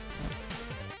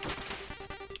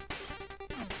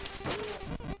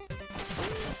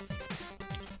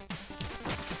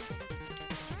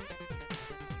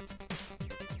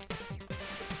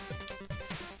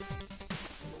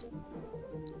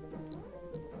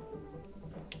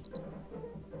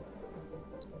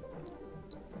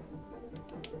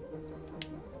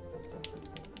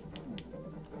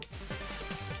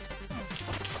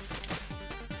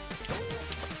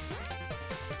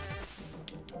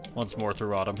 Once more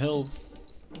through Autumn Hills.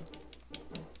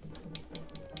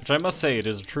 Which I must say, it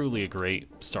is truly a great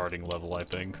starting level, I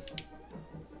think.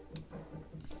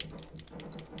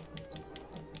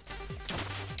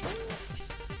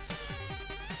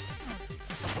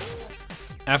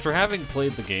 After having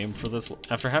played the game for this,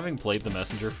 after having played the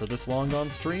Messenger for this long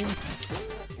on stream,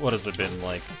 what has it been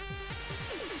like?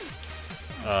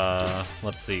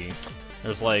 Let's see.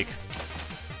 There's like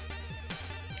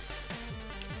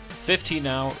 15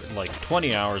 hours, like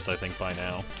 20 hours, I think, by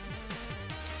now.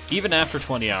 Even after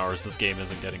 20 hours, this game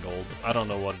isn't getting old. I don't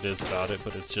know what it is about it,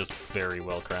 but it's just very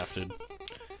well crafted.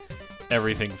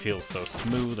 Everything feels so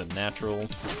smooth and natural.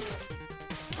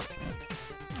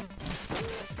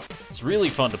 It's really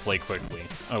fun to play quickly,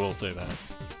 I will say that.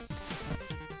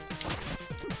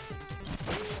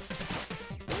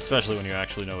 Especially when you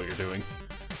actually know what you're doing,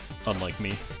 unlike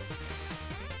me.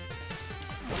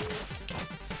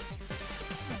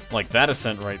 Like that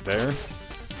ascent right there.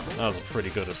 That was a pretty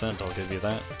good ascent, I'll give you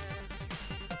that.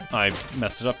 I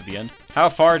messed it up at the end. How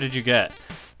far did you get?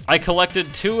 I collected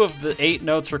 2 of the 8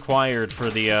 notes required for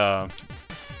the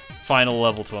final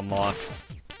level to unlock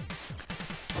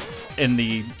in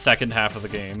the second half of the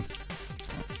game.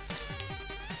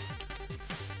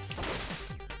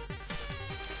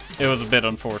 It was a bit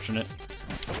unfortunate.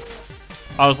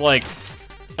 I was like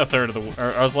a third of the,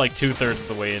 or I was like 2/3 of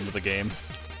the way into the game.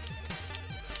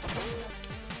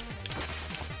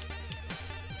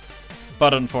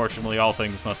 But unfortunately, all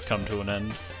things must come to an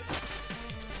end.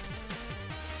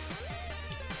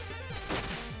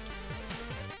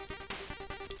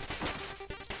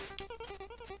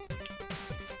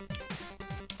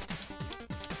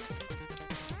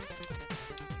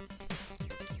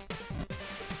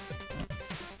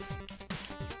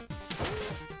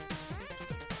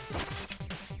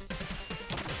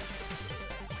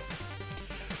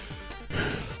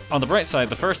 On the bright side,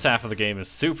 the first half of the game is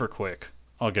super quick.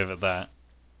 I'll give it that.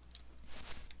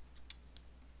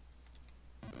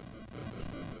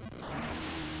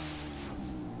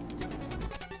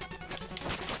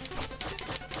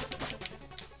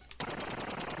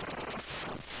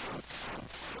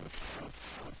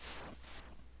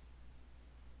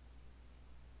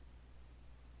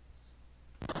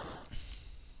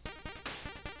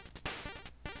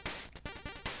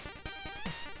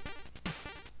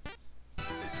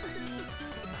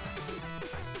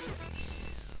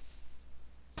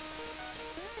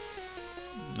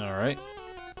 Alright,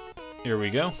 here we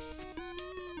go.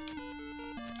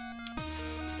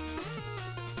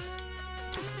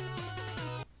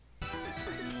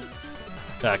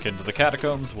 Back into the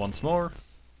catacombs once more.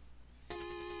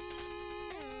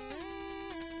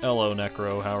 Hello,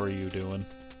 Necro, how are you doing?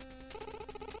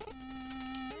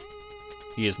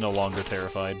 He is no longer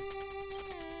terrified.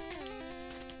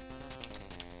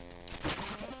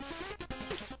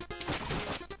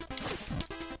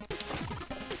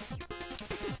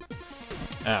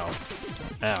 Ow.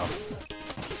 Ow.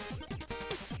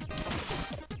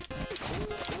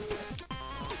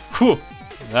 Whew!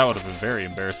 That would have been very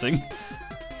embarrassing.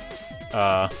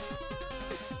 I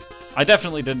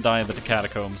definitely didn't die in the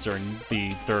catacombs during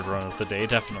the third run of the day,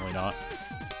 definitely not.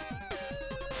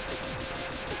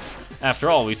 After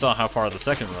all, we saw how far the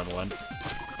second run went.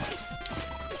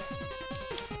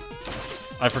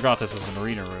 I forgot this was an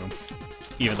arena room,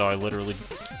 even though I literally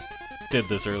did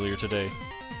this earlier today.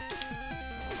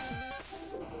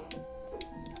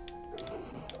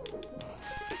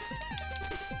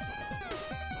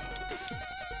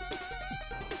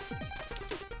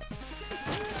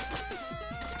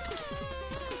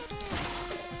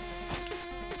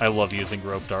 I love using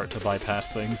rope dart to bypass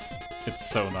things.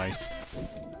 It's so nice.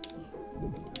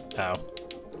 Ow.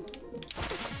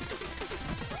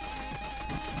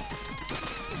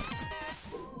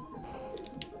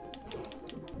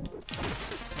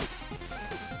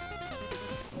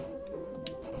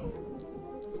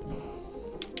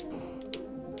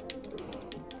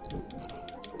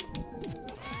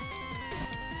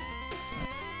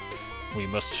 We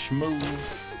must schmove.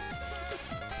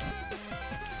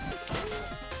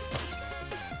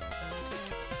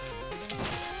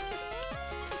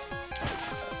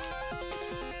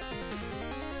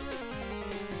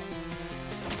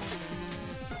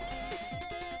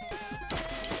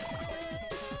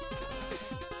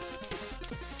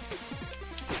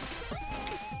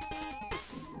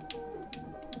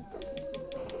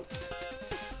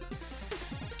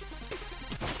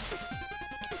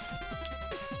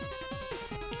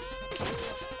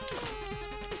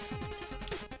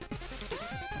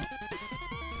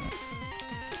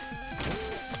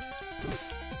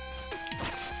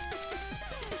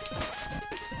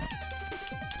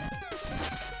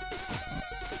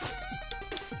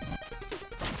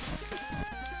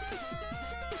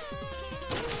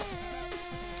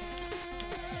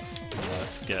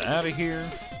 get out of here.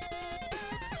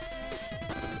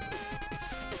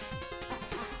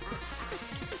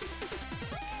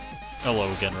 Hello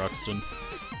again, Ruxton.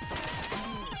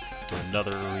 To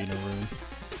another arena room.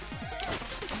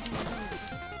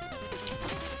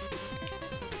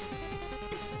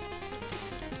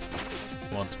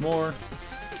 Once more.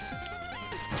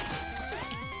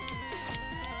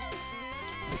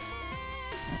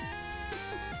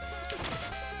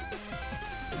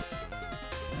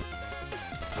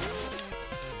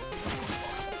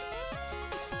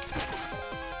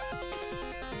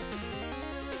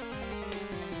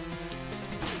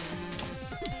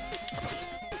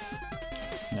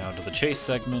 Now to the chase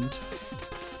segment.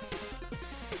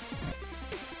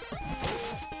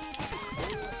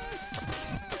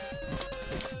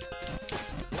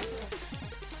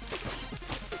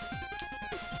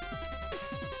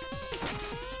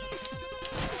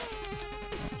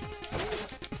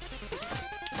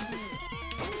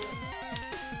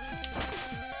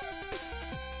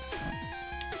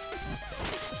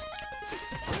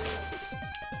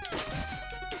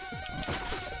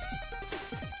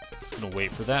 Gonna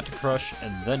wait for that to crush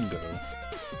and then go.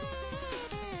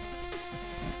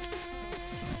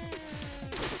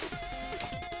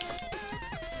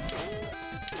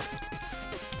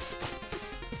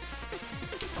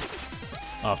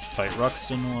 Off to fight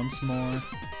Ruxton once more.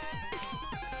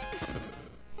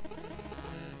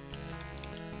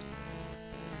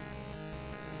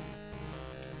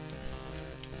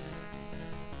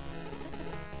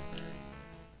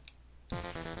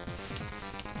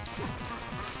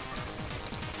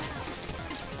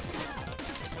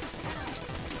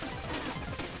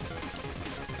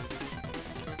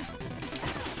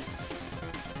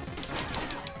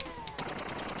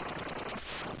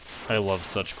 I love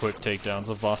such quick takedowns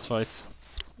of boss fights.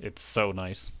 It's so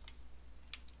nice.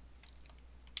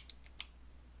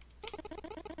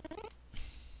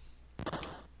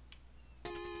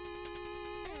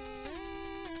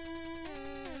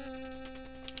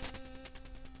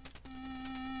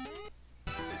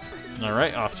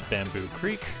 Alright, off to Bamboo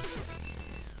Creek.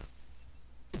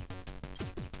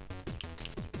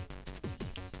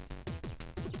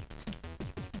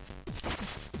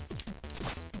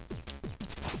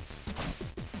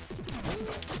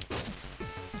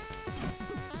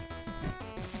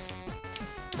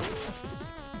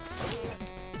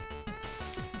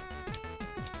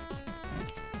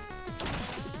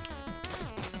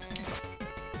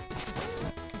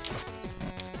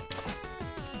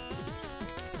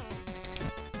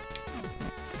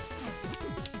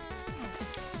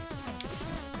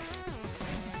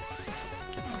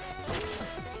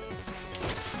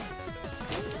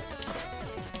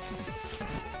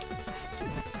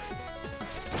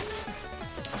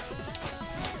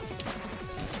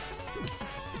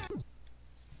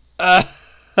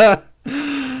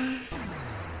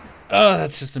 Oh,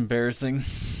 that's just embarrassing.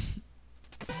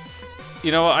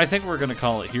 You know what, I think we're gonna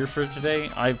call it here for today.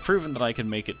 I've proven that I can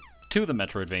make it to the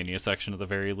Metroidvania section at the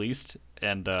very least,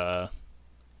 and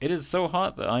it is so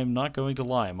hot that I'm not going to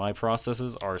lie, my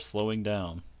processes are slowing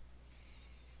down.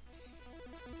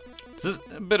 This is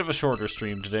a bit of a shorter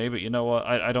stream today, but you know what,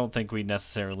 I don't think we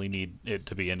necessarily need it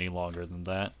to be any longer than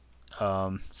that.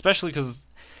 Especially because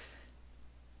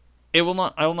I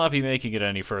will not be making it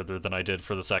any further than I did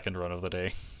for the second run of the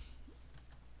day.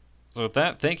 So with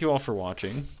that, thank you all for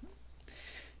watching.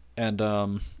 And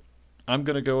I'm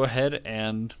going to go ahead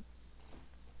and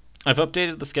I've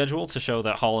updated the schedule to show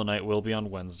that Hollow Knight will be on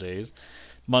Wednesdays.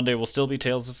 Monday will still be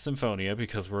Tales of Symphonia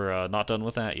because we're not done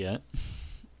with that yet.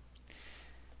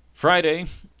 Friday,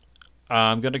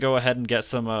 I'm going to go ahead and get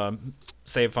some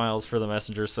save files for the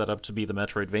Messenger set up to be the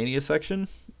Metroidvania section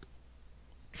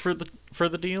for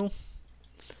the deal,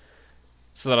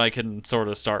 so that I can sort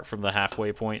of start from the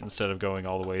halfway point instead of going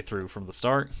all the way through from the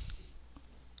start.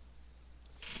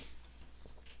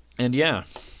 And yeah,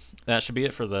 that should be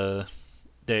it for the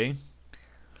day.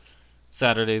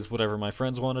 Saturday's whatever my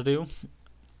friends want to do.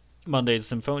 Monday's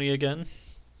Symphonia again.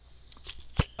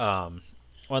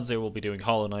 Wednesday we'll be doing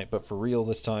Hollow Knight, but for real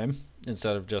this time,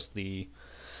 instead of just the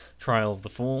Trial of the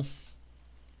Fool.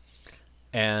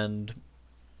 And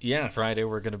yeah, Friday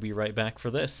we're going to be right back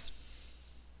for this.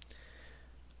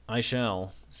 I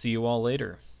shall see you all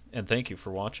later, and thank you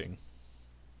for watching.